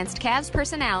competed against Cavs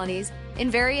personalities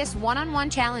in various one-on-one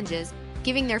challenges,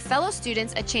 giving their fellow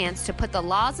students a chance to put the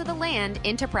laws of the land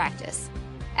into practice.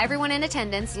 Everyone in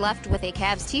attendance left with a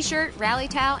Cavs t-shirt, rally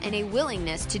towel, and a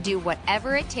willingness to do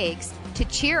whatever it takes to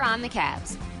cheer on the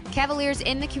Cavs. Cavaliers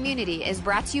in the Community is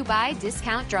brought to you by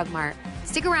Discount Drug Mart.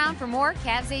 Stick around for more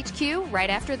Cavs HQ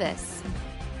right after this.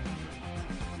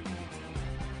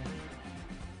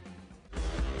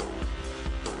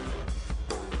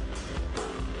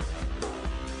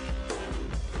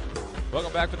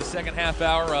 Welcome back for the second half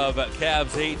hour of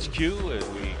Cavs HQ as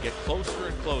we get closer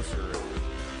and closer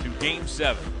to Game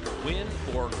 7. Win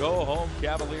or go home.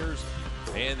 Cavaliers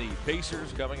and the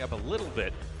Pacers coming up a little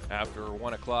bit after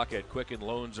 1 o'clock at Quicken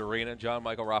Loans Arena. John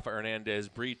Michael Rafa Hernandez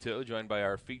Brito, joined by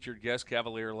our featured guest,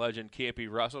 Cavalier legend Campy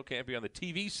Russell. Campy on the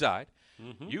TV side.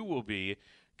 You will be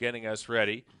getting us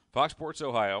ready. Fox Sports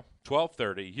Ohio,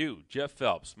 12:30. You, Jeff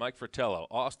Phelps, Mike Fratello,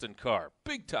 Austin Carr.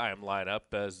 Big-time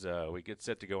lineup as we get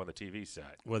set to go on the TV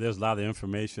side. Well, there's a lot of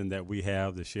information that we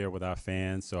have to share with our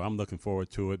fans, so I'm looking forward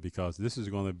to it because this is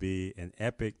going to be an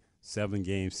epic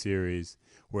 7-game series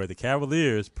where the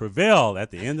Cavaliers prevail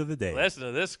at the end of the day. Listen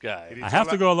to this guy. I have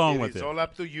to go along with it. It's all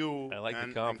up to you I like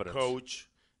and the confidence. Coach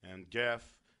and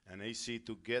Jeff and AC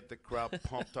to get the crowd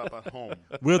pumped up at home.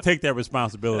 We'll take that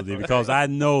responsibility because I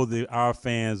know that our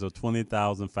fans of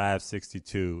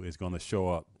 20,562 is going to show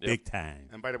up big time.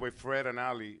 And by the way, Fred and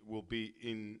Ali will be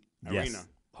in Yes. arena.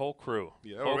 Whole crew.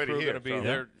 Yeah, Whole already crew here, going to be so.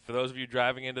 there. For those of you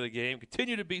driving into the game,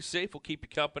 continue to be safe. We'll keep you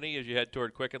company as you head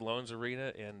toward Quicken Loans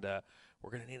Arena, and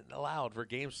we're going to need it loud for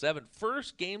Game 7.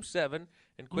 First Game 7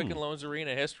 in Quicken Loans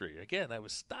Arena history. Again, I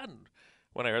was stunned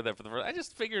when I heard that for the first. I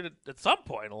just figured at some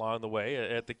point along the way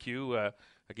at the Q, a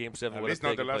Game 7 At would have least not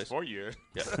the taken last place. 4 years.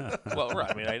 Yeah. Well,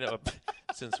 right. I mean, I know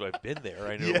since I've been there,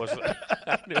 I knew it wasn't.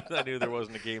 I knew there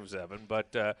wasn't a Game 7,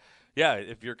 but. Yeah,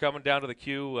 if you're coming down to the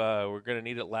Q, we're going to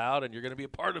need it loud, and you're going to be a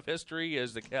part of history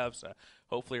as the Cavs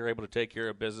hopefully are able to take care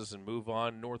of business and move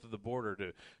on north of the border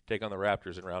to take on the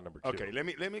Raptors in round number 2. Okay, let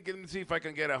me see if I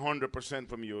can get 100%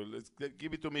 from you.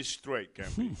 Give it to me straight,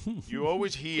 Campy. You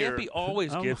always hear. Campy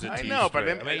always gives it to I you know, but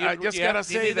straight. I just gotta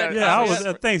say that.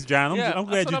 Yeah, thanks, John. I'm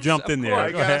glad you jumped in there.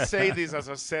 I Go gotta ahead. say this as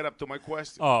a setup to my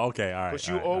question. Oh, okay, all right. Because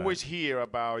you always hear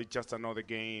about it's just another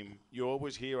game. You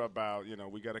always hear about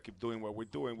we gotta keep doing what we're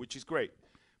doing, which is great.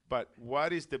 But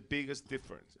what is the biggest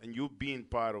difference? And you being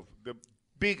part of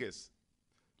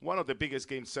one of the biggest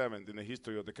Game 7 in the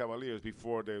history of the Cavaliers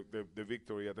before the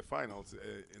victory at the finals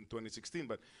in 2016.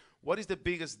 But what is the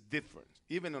biggest difference,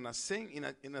 even on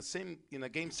in a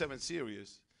Game 7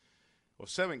 series or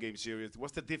 7-game series?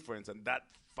 What's the difference in that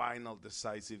final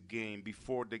decisive game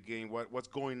before the game? What's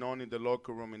going on in the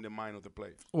locker room in the mind of the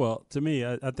players? Well, to me,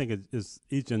 I think it's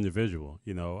each individual.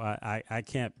 I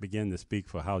can't begin to speak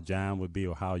for how John would be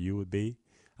or how you would be.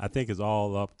 I think it's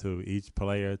all up to each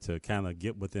player to kind of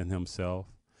get within himself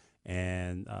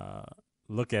and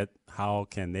look at how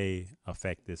can they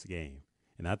affect this game.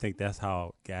 And I think that's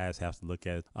how guys have to look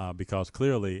at it because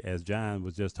clearly, as John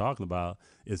was just talking about,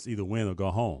 it's either win or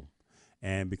go home.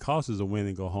 And because it's a win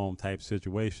and go home type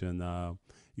situation,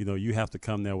 you have to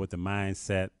come there with the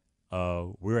mindset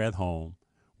of we're at home.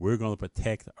 We're going to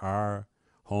protect our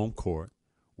home court.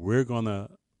 We're going to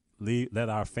let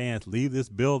our fans leave this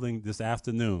building this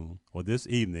afternoon or this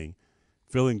evening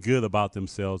feeling good about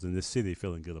themselves and this city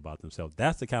feeling good about themselves.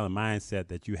 That's the kind of mindset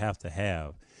that you have to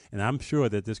have. And I'm sure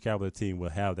that this Cavalier team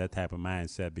will have that type of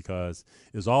mindset because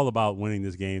it's all about winning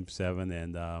this Game 7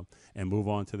 and move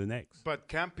on to the next. But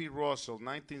Campy Russell,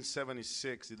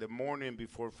 1976, the morning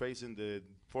before facing the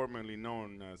formerly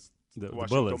known as the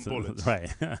Washington Bullets. Bullets.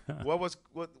 Right.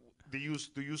 What do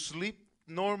you sleep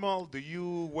normal? Do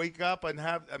you wake up and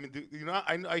have? I mean,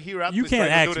 I hear athletes you can't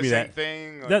trying ask to do me the that.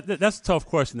 same thing. That's a tough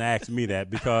question to ask me that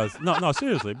because no,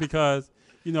 seriously, because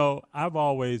I've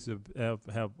always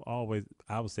have always,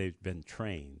 I would say, been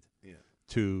trained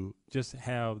to just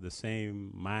have the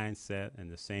same mindset and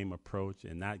the same approach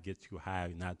and not get too high,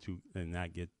 and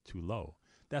not get too low.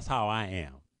 That's how I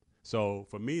am. So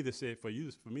for me to sit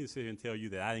here and tell you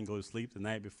that I didn't go to sleep the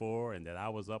night before and that I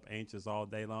was up anxious all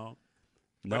day long,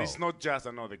 no. But it's not just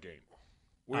another game.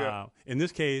 In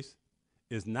this case,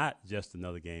 it's not just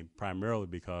another game, primarily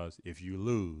because if you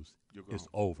lose, it's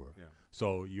over. Yeah.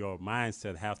 So your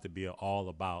mindset has to be all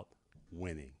about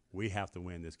winning. We have to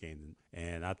win this game,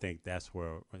 and I think that's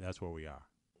where we are.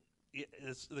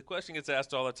 The question gets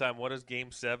asked all the time. What does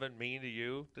Game 7 mean to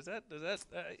you? Does that?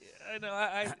 I know.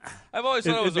 I've always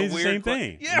thought it was a weird the same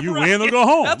thing. Yeah, you right. win or go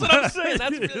home. That's what I'm saying.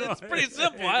 It's pretty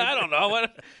simple. I don't know.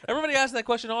 Everybody asks that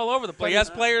question all over the place. You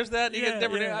ask players that. You get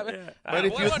different. But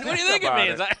if what do you think it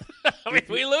means? I mean, if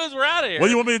we lose, we're out of here. What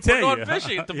do you want me to tell you? We're going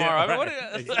fishing tomorrow.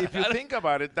 Yeah, I mean, If you think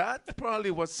about it, that's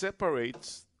probably what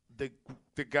separates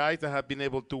the guys that have been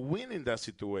able to win in that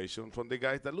situation from the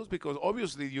guys that lose, because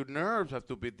obviously your nerves have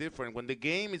to be different when the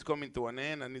game is coming to an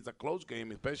end and it's a close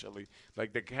game, especially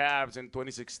like the Cavs in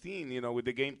 2016, with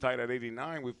the game tied at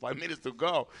 89 with 5 minutes to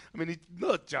go. I mean, it's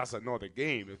not just another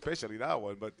game, especially that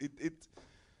one, but it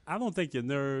I don't think your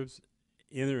nerves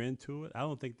enter into it. I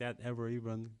don't think that ever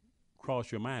even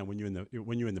crossed your mind when you're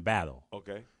in the battle.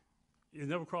 Okay. It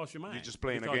never crossed your mind. You're just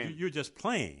playing a because game. You're just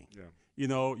playing. Yeah.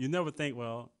 You never think,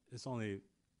 well, it's only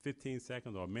 15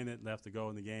 seconds or a minute left to go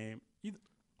in the game. You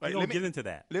don't get into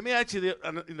that. Let me ask you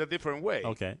in a different way.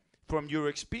 Okay. From your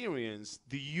experience,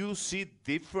 do you see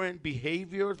different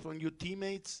behaviors from your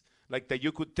teammates? Like that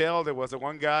you could tell there was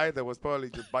one guy that was probably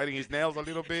just biting his nails a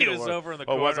little bit. He was over in the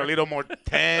corner. Or was a little more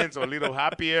tense or a little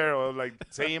happier or like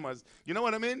same as, you know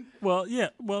what I mean? Well, yeah.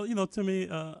 Well, to me,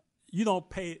 you don't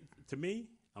pay – to me,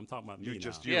 I'm talking about me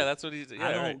now. Yeah, that's what he's. Yeah,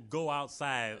 I don't go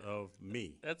outside of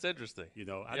me. That's interesting.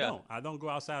 I don't go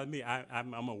outside of me.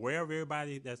 I'm aware of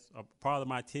everybody that's a part of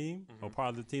my team or part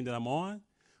of the team that I'm on.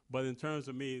 But in terms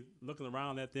of me looking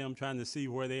around at them, trying to see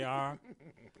where they are,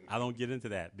 I don't get into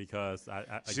that because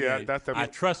I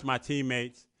trust my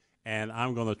teammates, and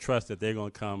I'm going to trust that they're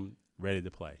going to come ready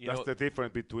to play. That's the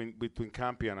difference between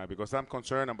Campy and I, because I'm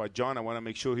concerned about John. I want to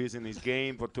make sure he's in his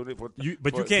game but you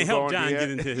can't help John get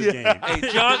into his game.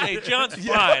 John's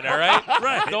fine, all right?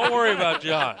 Right. Don't worry about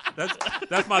John.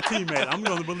 That's my teammate. I'm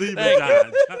going to believe in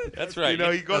John. That's right.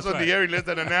 He goes on the air in less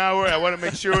than an hour. I want to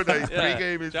make sure that his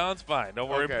pregame is. John's fine. Don't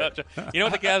worry about John. You know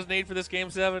what the Cavs need for this Game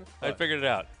 7? I figured it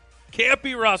out.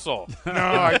 Campy Russell. No,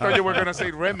 I thought you were going to say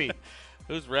Remy.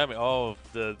 Who's Remy? Oh,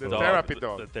 the therapy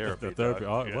dog. The therapy dog.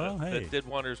 Oh, yeah. Well, hey. That did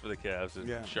wonders for the Cavs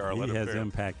in Charlotte. He has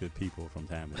impacted people from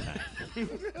time to time.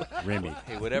 Remy.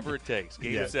 Hey, whatever it takes.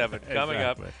 Game 7 coming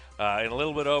up in a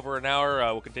little bit over an hour.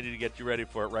 We'll continue to get you ready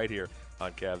for it right here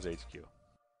on Cavs HQ.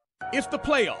 It's the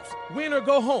playoffs. Win or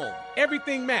go home.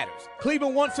 Everything matters.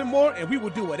 Cleveland wants it more, and we will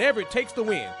do whatever it takes to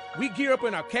win. We gear up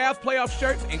in our Cavs playoff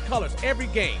shirts and colors every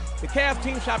game. The Cavs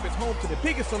Team Shop is home to the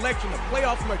biggest selection of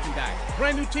playoff merchandise.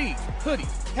 Brand new tees,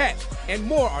 hoodies, hats, and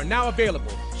more are now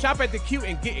available. Shop at the Q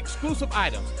and get exclusive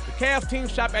items. The Cavs Team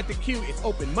Shop at the Q is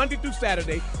open Monday through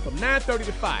Saturday from 9:30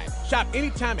 to 5. Shop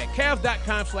anytime at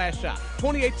Cavs.com/shop.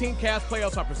 2018 Cavs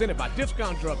playoffs are presented by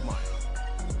Discount Drug Mart.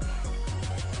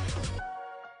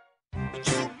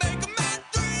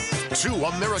 Two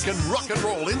American rock and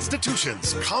roll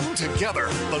institutions come together.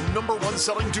 The #1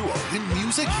 selling duo in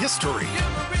music history.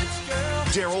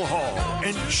 Daryl Hall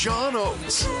and John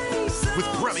Oates. With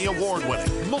Grammy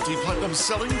Award-winning, multi-platinum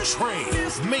selling Train.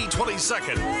 May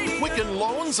 22nd, Quicken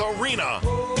Loans Arena.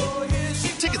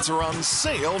 Tickets are on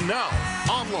sale now.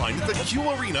 Online at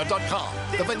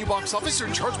theqarena.com. The venue box office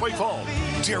or charge by phone.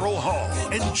 Daryl Hall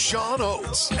and John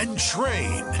Oates and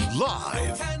Train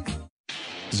live.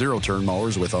 Zero-turn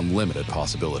mowers with unlimited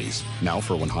possibilities. Now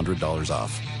for $100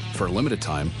 off. For a limited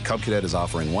time, Cub Cadet is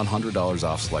offering $100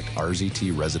 off select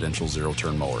RZT residential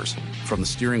zero-turn mowers. From the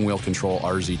steering wheel control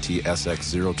RZT SX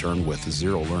zero-turn with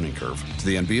zero learning curve to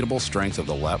the unbeatable strength of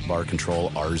the lap bar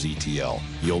control RZTL,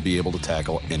 you'll be able to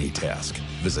tackle any task.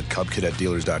 Visit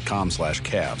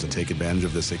CubCadetDealers.com/Cavs and take advantage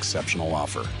of this exceptional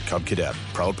offer. Cub Cadet,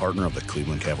 proud partner of the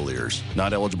Cleveland Cavaliers.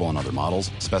 Not eligible on other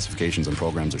models. Specifications and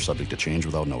programs are subject to change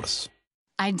without notice.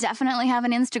 I definitely have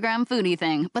an Instagram foodie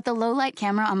thing, but the low-light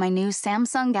camera on my new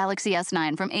Samsung Galaxy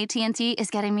S9 from AT&T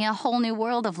is getting me a whole new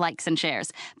world of likes and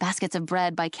shares. Baskets of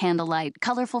bread by candlelight,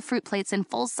 colorful fruit plates in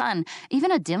full sun.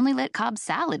 Even a dimly lit Cobb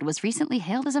salad was recently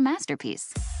hailed as a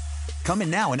masterpiece. Come in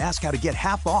now and ask how to get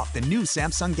half off the new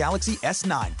Samsung Galaxy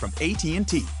S9 from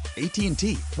AT&T.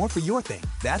 AT&T, more for your thing.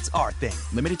 That's our thing.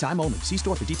 Limited time only. See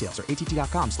store for details or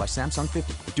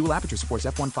att.com/Samsung50. The dual aperture supports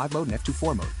f1.5 mode and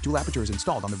f2.4 mode. Dual aperture is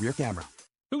installed on the rear camera.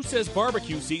 Who says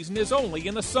barbecue season is only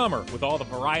in the summer? With all the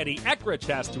variety Eckrich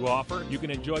has to offer, you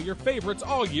can enjoy your favorites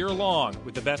all year long.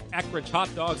 With the best Eckrich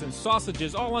hot dogs and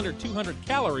sausages, all under 200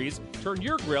 calories, turn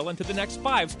your grill into the next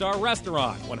 5-star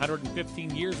restaurant.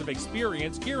 115 years of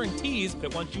experience guarantees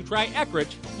that once you try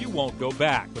Eckrich, you won't go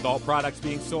back. With all products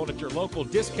being sold at your local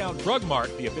Discount Drug Mart,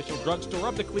 the official drugstore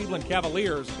of the Cleveland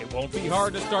Cavaliers, it won't be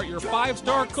hard to start your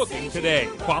 5-star cooking today.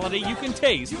 Quality you can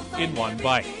taste in one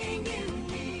bite.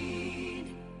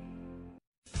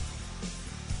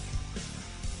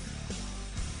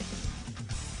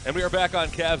 And we are back on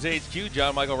Cavs HQ.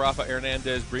 John Michael, Rafa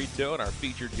Hernandez Brito, and our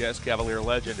featured guest, Cavalier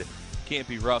legend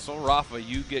Campy Russell. Rafa,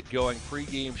 you get going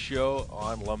pregame show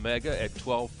on La Mega at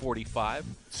 12:45.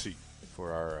 Sí.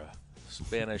 For our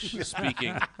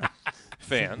Spanish-speaking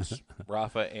fans,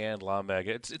 Rafa and La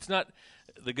Mega. It's not.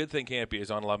 The good thing, Campy, is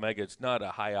on La Mega, it's not a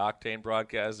high-octane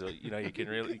broadcast. So, you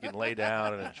can lay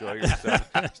down and enjoy yourself.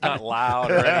 It's not loud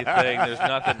or anything. There's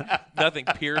nothing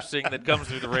piercing that comes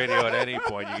through the radio at any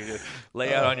point. You can just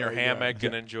lay out on your hammock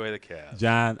and enjoy the Cavs.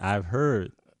 John, I've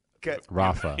heard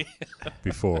Rafa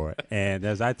before, and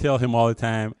as I tell him all the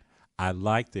time, I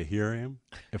like to hear him.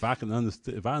 If I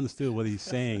understood what he's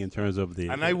saying in terms of the,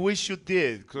 and I wish you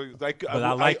did, because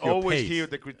I always pace. hear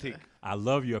the critique. I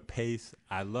love your pace.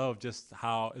 I love just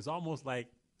how it's almost like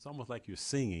you're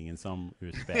singing in some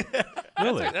respect.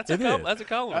 Really, that's a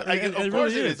compliment. It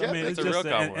really is. Yeah, I mean, it's it's a just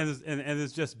real compliment. and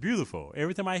it's just beautiful.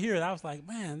 Every time I hear it, I was like,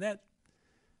 man, that.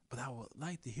 But I would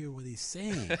like to hear what he's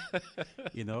saying,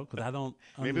 because I don't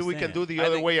Maybe we can do the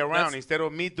other way around. Instead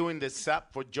of me doing the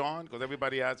SAP for John, because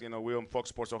everybody has, we're on Fox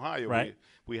Sports Ohio. Right.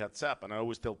 We had SAP, and I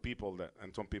always tell people that,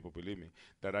 and some people believe me,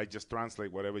 that I just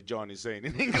translate whatever John is saying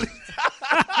in English.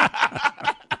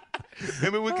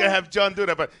 Maybe we can have John do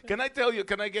that. But can I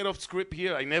get off script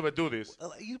here? I never do this.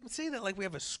 You say that like we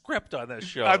have a script on this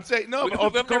show. I'm saying, no,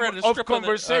 of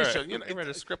conversation.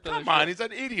 Come on, it's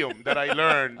an idiom that I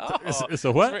learned. It's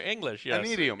a what? It's for English, yes. An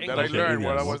idiom that I learned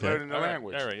while I was learning the All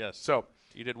language. right, yes. So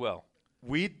you did well.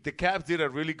 The Cavs did a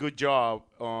really good job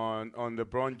on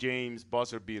LeBron James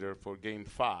buzzer beater for Game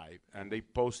 5, and they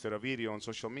posted a video on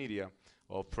social media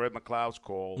of Fred McLeod's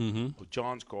call, of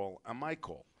John's call, and my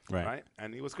call. Right,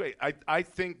 and it was great. I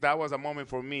think that was a moment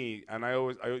for me, and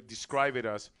I describe it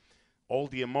as all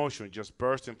the emotion just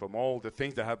bursting from all the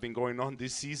things that have been going on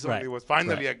this season. Right. It was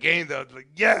finally a game that was like,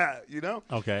 yeah,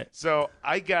 Okay. So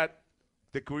I got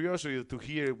the curiosity to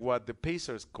hear what the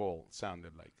Pacers call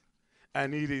sounded like,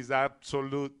 and it is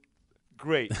absolute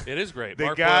great. It is great. The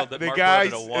Mark guy Boyle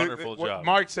did a wonderful Mark job.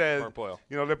 Mark says,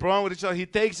 LeBron with the shot, he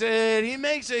takes it, he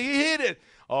makes it, he hit it.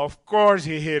 Of course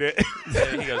he hit it.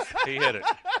 He goes, he hit it.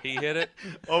 He hit it.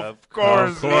 Of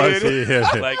course he hit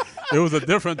it. Like, it was a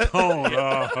different tone.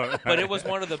 But it was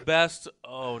one of the best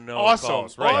awesome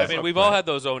calls. Right? Awesome. I mean, we've all had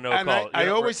those calls. I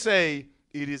always say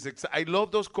it is. I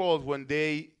love those calls when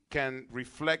they can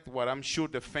reflect what I'm sure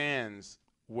the fans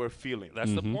were feeling.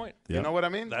 That's the point. You know what I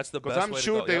mean? That's the best Because I'm way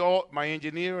sure to they go. all. My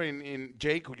engineer in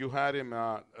Jake, who you had him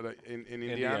in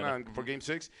Indiana and for Game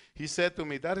 6, he said to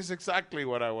me, "That is exactly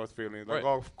what I was feeling." Like,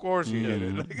 oh, of course he hit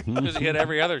it. Because he hit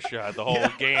every other shot, the whole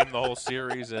game, the whole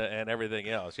series, and everything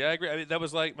else. Yeah, I agree. I mean, that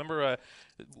was like, remember,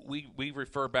 we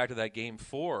refer back to that Game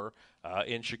 4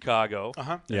 in Chicago.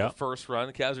 The first run,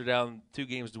 the Cavs are down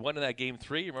 2-1 in that Game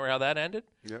 3. You remember how that ended?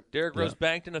 Yep. Derrick Rose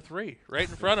banked in a 3 right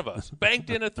in front of us. Banked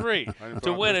in a 3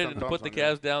 to win it and to put the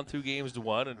Cavs down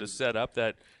 2-1 and to set up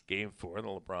that Game 4. And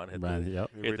LeBron hit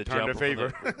the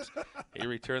jumper. He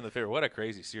returned the favor. What a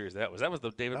crazy series that was. That was the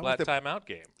David Blatt timeout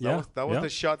game. That was the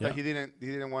shot that he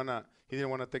didn't want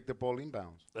to take the ball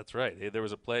inbounds. That's right. There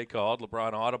was a play called.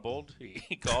 LeBron audibled.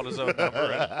 He called his own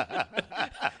number.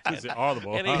 He's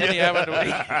audible. And he happened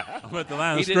to. I'm at the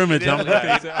line of scrimmage. He didn't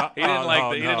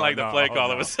like the play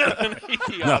call. It was.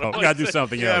 We got to do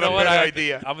something else. You know what? I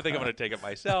think I'm going to take it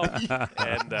myself.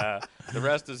 And the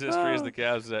rest is history as the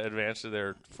Cavs advance to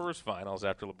their first finals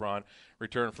after LeBron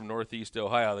returned from Northeast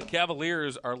Ohio. The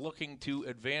Cavaliers are looking to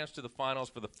advance to the finals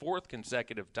for the 4th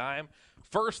consecutive time.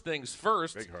 First things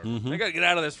first, they got to get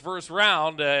out of this first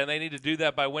round, and they need to do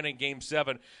that by winning Game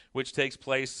 7, which takes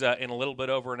place in a little bit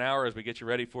over an hour as we get you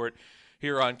ready for it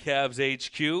here on Cavs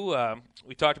HQ.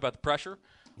 We talked about the pressure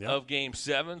of Game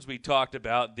 7s. We talked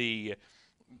about the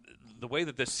the way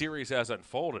that this series has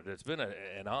unfolded. It's been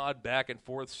an odd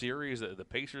back-and-forth series. The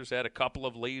Pacers had a couple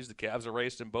of leads. The Cavs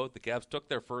erased them both. The Cavs took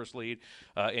their first lead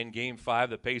in Game 5.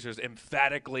 The Pacers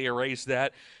emphatically erased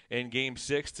that in Game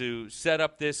 6 to set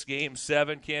up this Game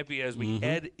 7, Campy, as we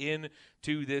head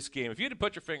into this game. If you had to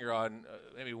put your finger on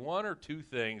maybe one or two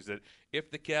things that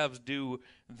if the Cavs do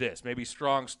this, maybe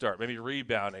strong start, maybe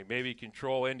rebounding, maybe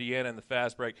control Indiana in the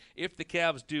fast break, if the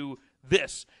Cavs do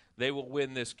this, they will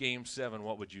win this Game 7,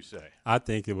 what would you say? I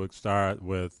think it would start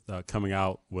with coming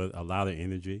out with a lot of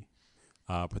energy,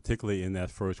 particularly in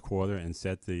that first quarter, and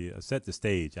set the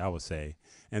stage, I would say.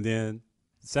 And then,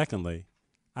 secondly,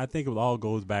 I think it all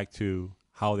goes back to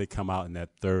how they come out in that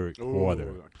third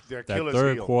quarter. That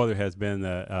third quarter has been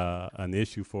an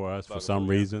issue for us for some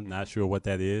reason. Not sure what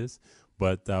that is,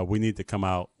 but we need to come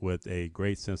out with a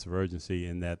great sense of urgency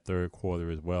in that third quarter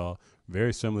as well.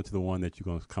 Very similar to the one that you're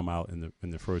going to come out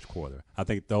in the first quarter. I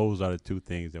think those are the two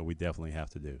things that we definitely have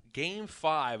to do. Game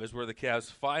 5 is where the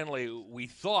Cavs finally, we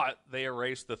thought they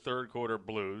erased the third quarter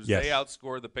Blues. Yes. They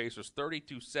outscored the Pacers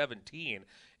 32-17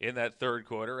 in that third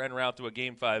quarter and route to a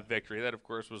Game 5 victory. That, of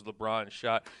course, was LeBron's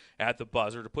shot at the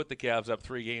buzzer to put the Cavs up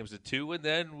 3-2, and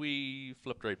then we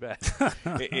flipped right back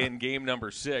in game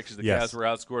number 6. The Cavs were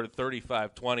outscored at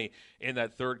 35-20 in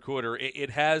that third quarter. It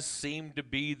has seemed to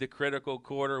be the critical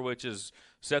quarter, which is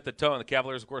set the tone. The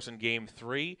Cavaliers, of course, in Game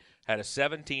 3 had a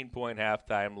 17-point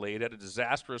halftime lead, had a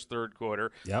disastrous third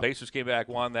quarter. Yep. Pacers came back,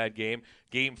 won that game.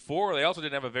 Game 4, they also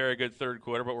didn't have a very good third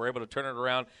quarter, but were able to turn it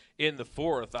around in the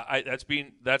fourth.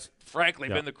 That's frankly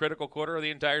been the critical quarter of the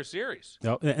entire series.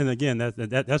 And again,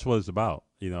 that's what it's about.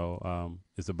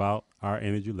 It's about our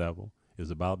energy level. It's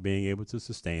about being able to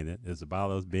sustain it. It's about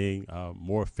us being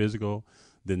more physical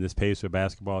than this Pacer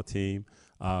basketball team.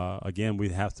 Again, we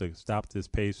have to stop this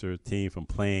Pacer team from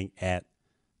playing at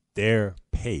their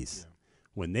pace. Yeah.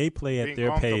 When they play at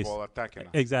their pace,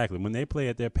 exactly. When they play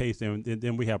at their pace,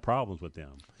 then we have problems with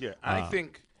them. Yeah, I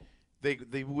think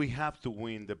we have to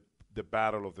win the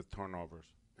battle of the turnovers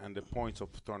and the points of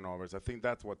turnovers. I think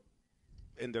that's what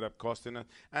ended up costing us,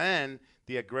 and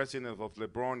the aggressiveness of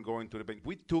LeBron going to the bench.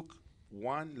 We took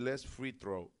one less free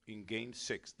throw in Game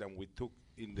 6 than we took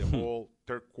in the whole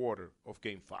third quarter of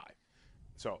Game 5.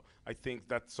 So I think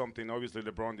that's something. Obviously,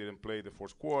 LeBron didn't play the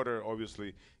fourth quarter.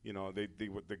 Obviously,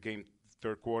 the game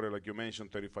third quarter, like you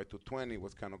mentioned, 35-20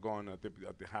 was kind of gone at the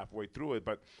halfway through it.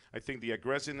 But I think the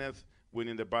aggressiveness,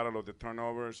 winning the battle of the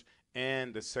turnovers,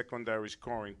 and the secondary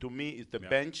scoring, to me, is the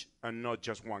bench and not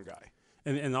just one guy.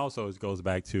 And also it goes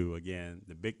back to, again,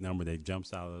 the big number that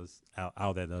jumps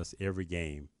out at us every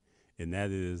game, and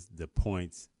that is the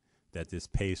points that this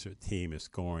Pacer team is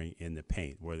scoring in the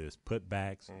paint, whether it's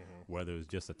putbacks, whether it's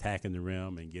just attacking the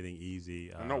rim and getting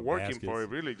easy not working baskets. For it,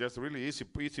 really, just really easy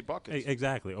buckets.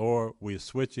 Exactly. Or we're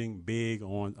switching big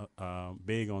on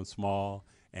small,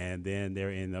 and then they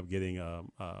end up getting a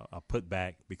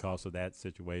putback because of that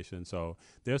situation. So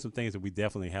there's some things that we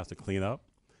definitely have to clean up,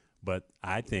 but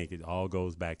I think it all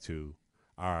goes back to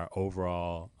our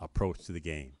overall approach to the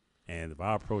game. And if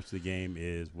our approach to the game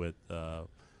is with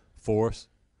force,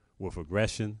 with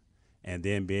aggression, and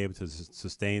then be able to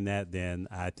sustain that, then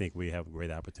I think we have a great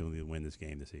opportunity to win this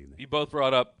game this evening. You both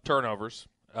brought up turnovers.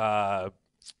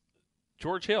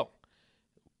 George Hill,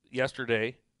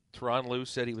 yesterday, Tyronn Lue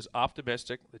said he was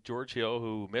optimistic that George Hill,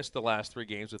 who missed the last 3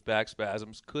 games with back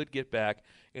spasms, could get back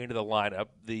into the lineup.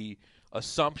 The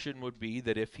assumption would be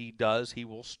that if he does, he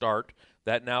will start.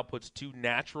 That now puts 2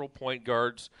 natural point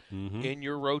guards in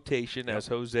your rotation, as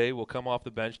Jose will come off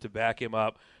the bench to back him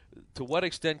up. To what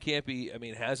extent,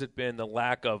 Campy, has it been the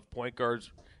lack of point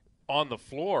guards on the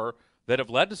floor that have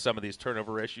led to some of these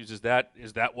turnover issues? Is that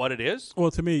what it is?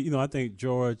 Well, to me, I think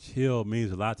George Hill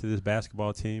means a lot to this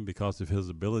basketball team because of his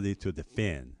ability to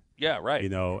defend. Yeah, right.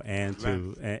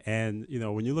 And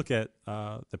when you look at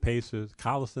the Pacers,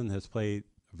 Collison has played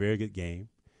a very good game,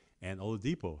 and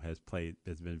Oladipo has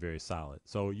been very solid.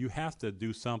 So you have to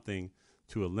do something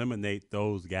to eliminate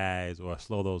those guys or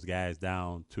slow those guys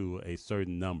down to a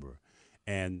certain number.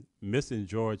 And missing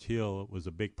George Hill was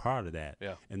a big part of that.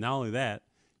 Yeah. And not only that,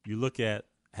 you look at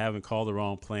having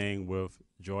Calderon playing with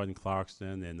Jordan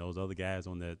Clarkson and those other guys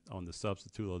on the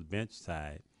substitute or the bench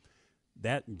side,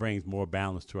 that brings more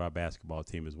balance to our basketball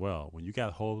team as well. When you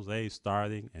got Jose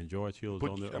starting and George Hill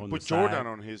on the side. Put Jordan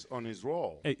on his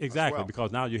role. Exactly,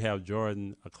 because now you have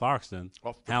Jordan Clarkson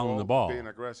handling the ball. Being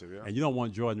aggressive, yeah. And you don't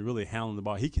want Jordan really handling the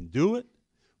ball. He can do it,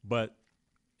 but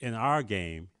in our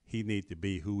game, he needs to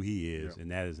be who he is, and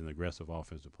that is an aggressive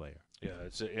offensive player. Yeah,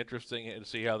 it's interesting to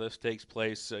see how this takes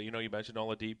place. You mentioned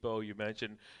Oladipo. You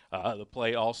mentioned the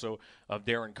play also of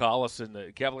Darren Collison.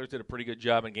 The Cavaliers did a pretty good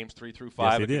job in games 3 through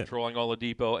 5 of controlling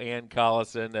Oladipo and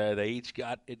Collison. They each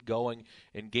got it going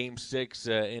in Game 6.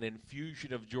 An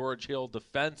infusion of George Hill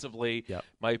defensively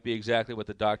might be exactly what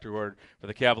the doctor ordered for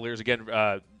the Cavaliers. Again,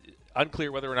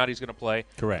 unclear whether or not he's going to play.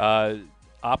 Correct.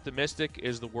 Optimistic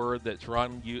is the word that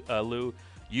Tyronn Lue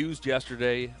used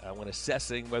yesterday when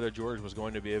assessing whether George was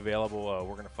going to be available.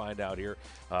 We're going to find out here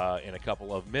in a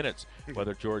couple of minutes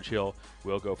whether George Hill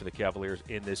will go for the Cavaliers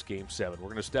in this Game 7. We're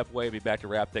going to step away and be back to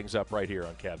wrap things up right here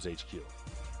on Cavs HQ.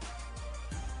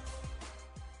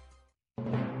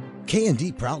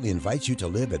 K&D proudly invites you to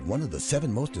live at one of the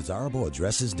 7 most desirable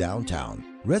addresses downtown.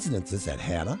 Residences at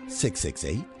Hannah,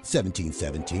 668,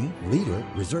 1717, Leader,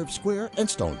 Reserve Square, and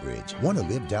Stonebridge. Want to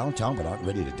live downtown but aren't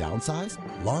ready to downsize?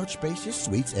 Large spacious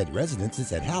suites at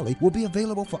Residences at Halley will be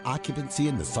available for occupancy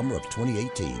in the summer of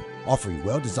 2018, offering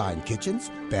well-designed kitchens,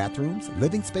 bathrooms,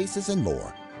 living spaces, and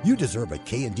more. You deserve a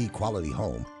K&D quality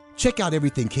home. Check out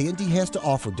everything K&D has to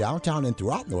offer downtown and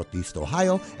throughout Northeast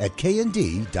Ohio at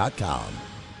knd.com.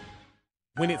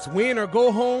 When it's win or go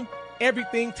home,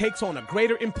 everything takes on a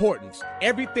greater importance.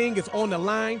 Everything is on the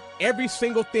line. Every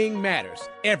single thing matters.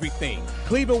 Everything.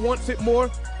 Cleveland wants it more,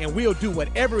 and we'll do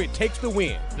whatever it takes to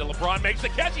win. LeBron makes the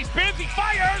catch. He spins. He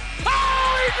fires.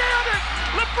 Oh, he nailed it!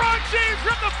 LeBron James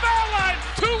from the foul line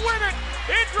to win it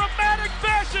in dramatic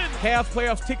fashion. Cavs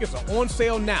playoffs tickets are on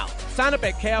sale now. Sign up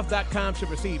at Cavs.com to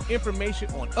receive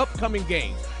information on upcoming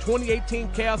games. 2018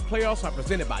 Cavs playoffs are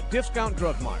presented by Discount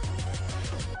Drug Mart.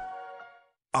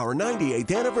 Our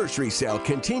 98th anniversary sale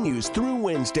continues through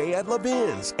Wednesday at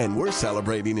Levin's, and we're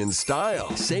celebrating in style.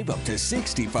 Save up to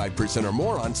 65% or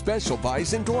more on special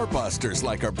buys and doorbusters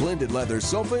like our blended leather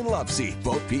sofa and love seat.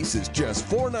 Both pieces just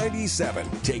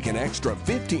 $4.97. Take an extra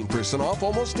 15% off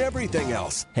almost everything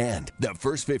else. And the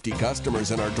first 50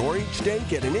 customers in our door each day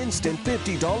get an instant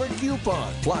 $50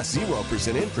 coupon, plus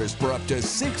 0% interest for up to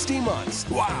 60 months.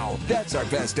 Wow, that's our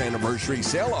best anniversary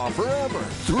sale offer ever.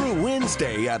 Through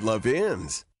Wednesday at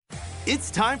Levin's.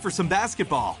 It's time for some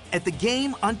basketball. At the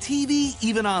game, on TV,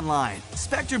 even online.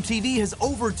 Spectrum TV has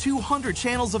over 200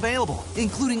 channels available,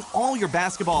 including all your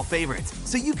basketball favorites,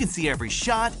 so you can see every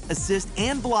shot, assist,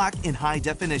 and block in high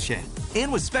definition.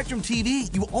 And with Spectrum TV,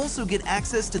 you also get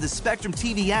access to the Spectrum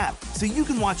TV app, so you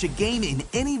can watch a game in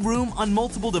any room on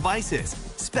multiple devices.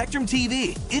 Spectrum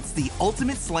TV, it's the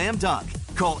ultimate slam dunk.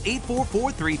 Call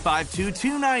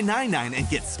 844-352-2999 and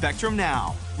get Spectrum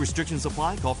now. Restrictions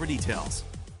apply. Call for details.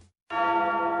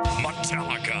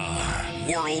 Metallica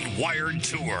World Wired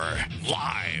Tour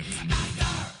live.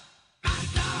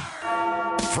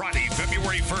 Friday,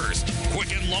 February 1st,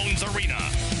 Quicken Loans Arena.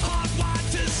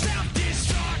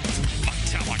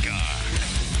 Metallica.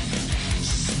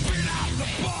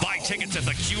 Buy tickets at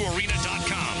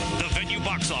theqarena.com. The venue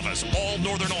box office. All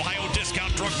Northern Ohio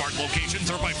Discount Drug Mart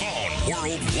locations or by phone.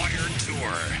 World Wired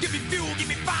Tour. Give me fuel, give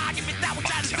me fire, give me that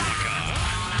which I desire.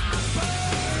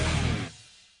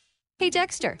 Hey,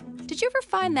 Dexter, did you ever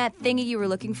find that thingy you were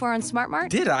looking for on SmartMart?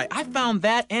 Did I? I found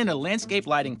that and a landscape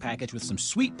lighting package with some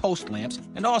sweet post lamps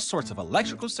and all sorts of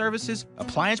electrical services,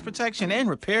 appliance protection, and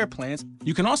repair plans.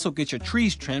 You can also get your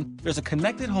trees trimmed. There's a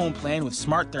connected home plan with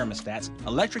smart thermostats,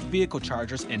 electric vehicle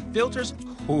chargers, and filters.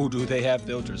 Oh, do they have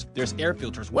filters? There's air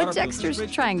filters, water What Dexter's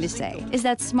filters, trying to say is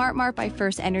that SmartMart by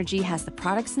First Energy has the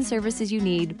products and services you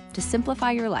need to simplify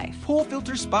your life. Pool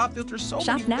filters, spa filters, so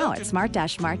Shop many now filters. at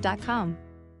smart-mart.com.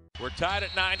 We're tied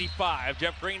at 95.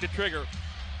 Jeff Green to trigger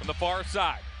from the far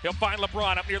side. He'll find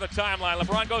LeBron up near the timeline.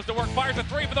 LeBron goes to work, fires a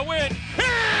three for the win. He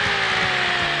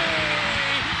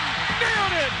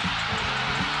nailed it!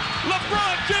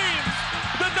 LeBron James,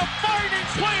 the defining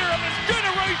player of his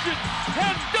generation,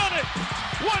 has done it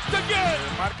once again.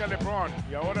 Marca LeBron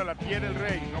y ahora la tiene el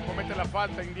Rey. No comete la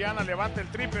falta. Indiana levanta el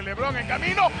triple. LeBron en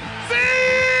camino. ¡Sí!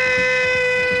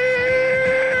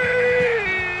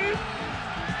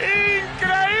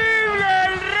 ¡Increíble!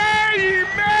 ¡El Rey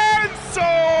inmenso!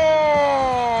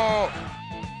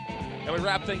 And we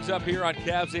wrap things up here on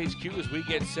Cavs HQ as we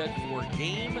get set for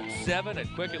Game 7 at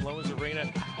Quicken Loans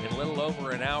Arena in a little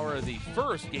over an hour. The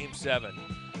first Game 7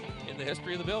 in the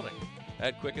history of the building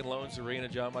at Quicken Loans Arena.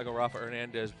 John Michael, Rafa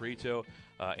Hernandez, Brito,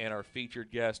 and our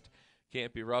featured guest,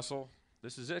 Campy Russell.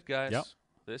 This is it, guys. Yep.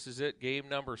 This is it. Game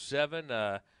number 7.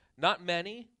 Not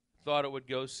many thought it would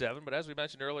go 7, but as we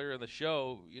mentioned earlier in the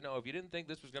show, if you didn't think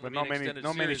this was going to be an extended series.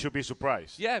 Not many should be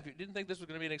surprised. Yeah, if you didn't think this was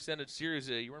going to be an extended series,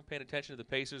 you weren't paying attention to the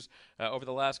Pacers over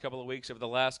the last couple of weeks, over the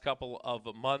last couple of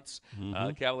months.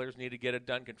 The Cavaliers need to get it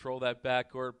done, control that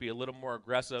backcourt, be a little more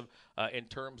aggressive in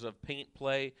terms of paint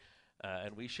play,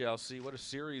 and we shall see what a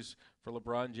series for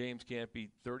LeBron James can't be.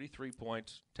 33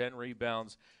 points, 10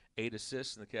 rebounds, 8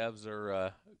 assists, and the Cavs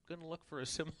are going to look for a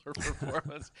similar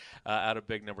performance out of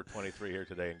big number 23 here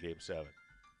today in Game 7.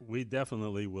 We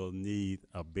definitely will need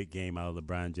a big game out of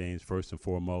LeBron James first and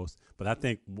foremost. But I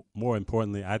think more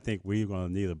importantly, I think we're going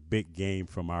to need a big game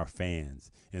from our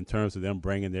fans in terms of them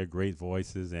bringing their great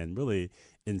voices and really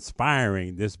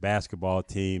inspiring this basketball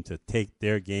team to take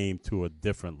their game to a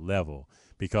different level.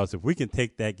 Because if we can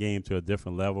take that game to a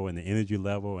different level and the energy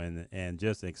level and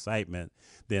just excitement,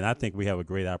 then I think we have a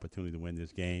great opportunity to win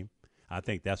this game. I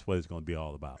think that's what it's going to be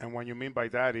all about. And what you mean by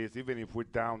that is even if we're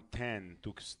down 10,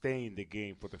 to stay in the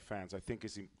game for the fans, I think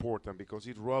it's important because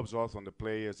it rubs off on the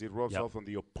players. It rubs off on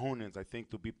the opponents, I think,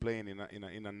 to be playing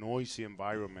in a noisy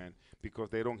environment because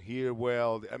they don't hear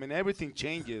well. I mean, everything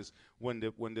changes when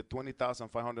the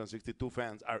 20,562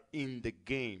 fans are in the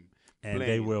game. And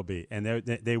they will be. And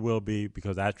they will be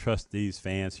because I trust these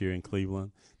fans here in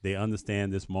Cleveland. They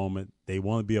understand this moment. They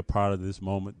want to be a part of this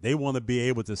moment. They want to be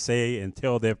able to say and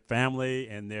tell their family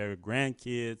and their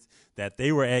grandkids that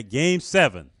they were at Game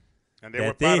 7, and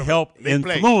that they helped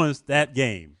influence that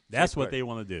game. That's what they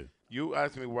want to do. You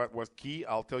asked me what was key.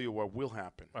 I'll tell you what will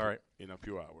happen. All right. In a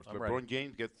few hours. I'm LeBron ready.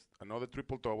 James gets another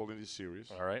triple-double in this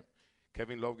series. All right.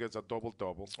 Kevin Love gets a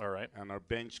double-double. All right. And our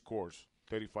bench scores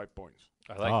 35 points.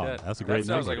 I like that. That's a great That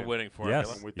sounds number. like a winning formula.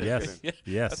 Yes.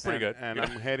 That's pretty good. And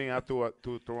I'm heading out to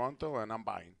Toronto, and I'm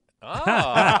buying.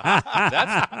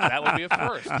 That would be a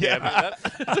first. Yeah.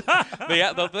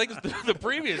 The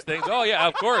previous things. Oh yeah,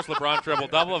 of course, LeBron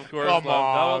triple-double. Of course, Come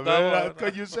on, double-double. man. How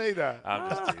could you say that? I'm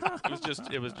just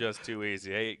teasing. It was just too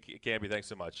easy. Hey, Campy, thanks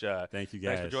so much. Thank you,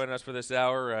 guys. Thanks for joining us for this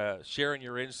hour, sharing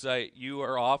your insight. You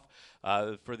are off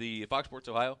for the Fox Sports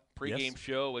Ohio pregame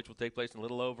show, which will take place in a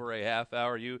little over a half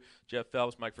hour. You, Jeff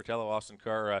Phelps, Mike Fratello, Austin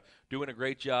Carr, doing a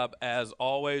great job as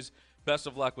always. Best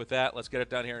of luck with that. Let's get it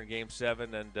done here in Game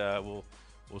 7, and we'll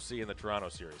see you in the Toronto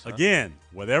series. Huh? Again,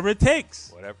 whatever it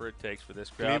takes. Whatever it takes for this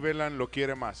crowd. Cleveland lo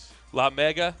quiere más. La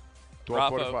Mega.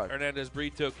 12:45. Rafa Hernandez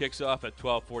Brito kicks off at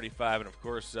 12:45, and of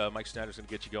course, Mike Snyder's going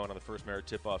to get you going on the First Merit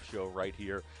Tip-Off show right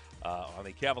here on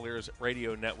the Cavaliers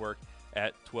Radio Network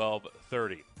at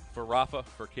 12:30. For Rafa,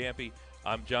 for Campy,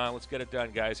 I'm John. Let's get it done,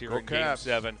 guys, here in Game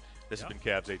 7. This has been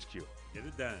Cavs HQ. Get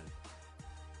it done.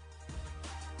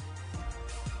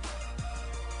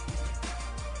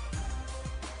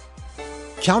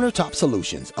 Countertop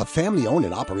Solutions, a family-owned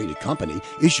and operated company,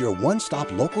 is your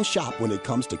one-stop local shop when it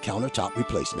comes to countertop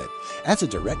replacement. As a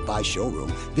direct buy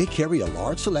showroom, they carry a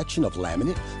large selection of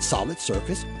laminate, solid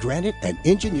surface, granite, and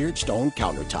engineered stone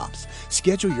countertops.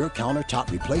 Schedule your countertop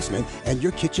replacement and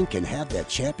your kitchen can have that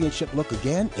championship look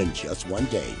again in just one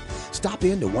day. Stop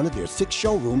in to one of their 6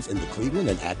 showrooms in the Cleveland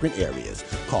and Akron areas.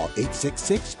 Call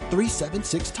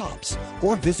 866-376-TOPS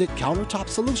or visit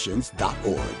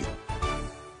countertopsolutions.org.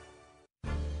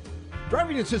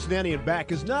 Driving in Cincinnati and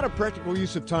back is not a practical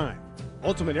use of time.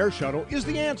 Ultimate Air Shuttle is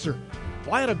the answer.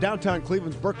 Fly out of downtown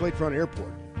Cleveland's Burke Lakefront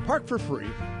Airport, park for free,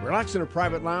 relax in a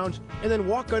private lounge, and then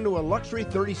walk onto a luxury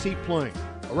 30-seat plane.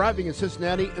 Arriving in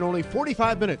Cincinnati in only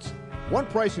 45 minutes. One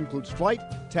price includes flight,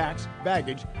 tax,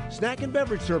 baggage, snack, and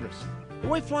beverage service. The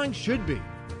way flying should be.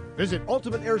 Visit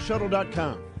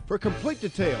ultimateairshuttle.com for complete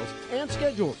details and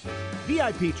schedules.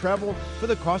 VIP travel for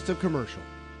the cost of commercial.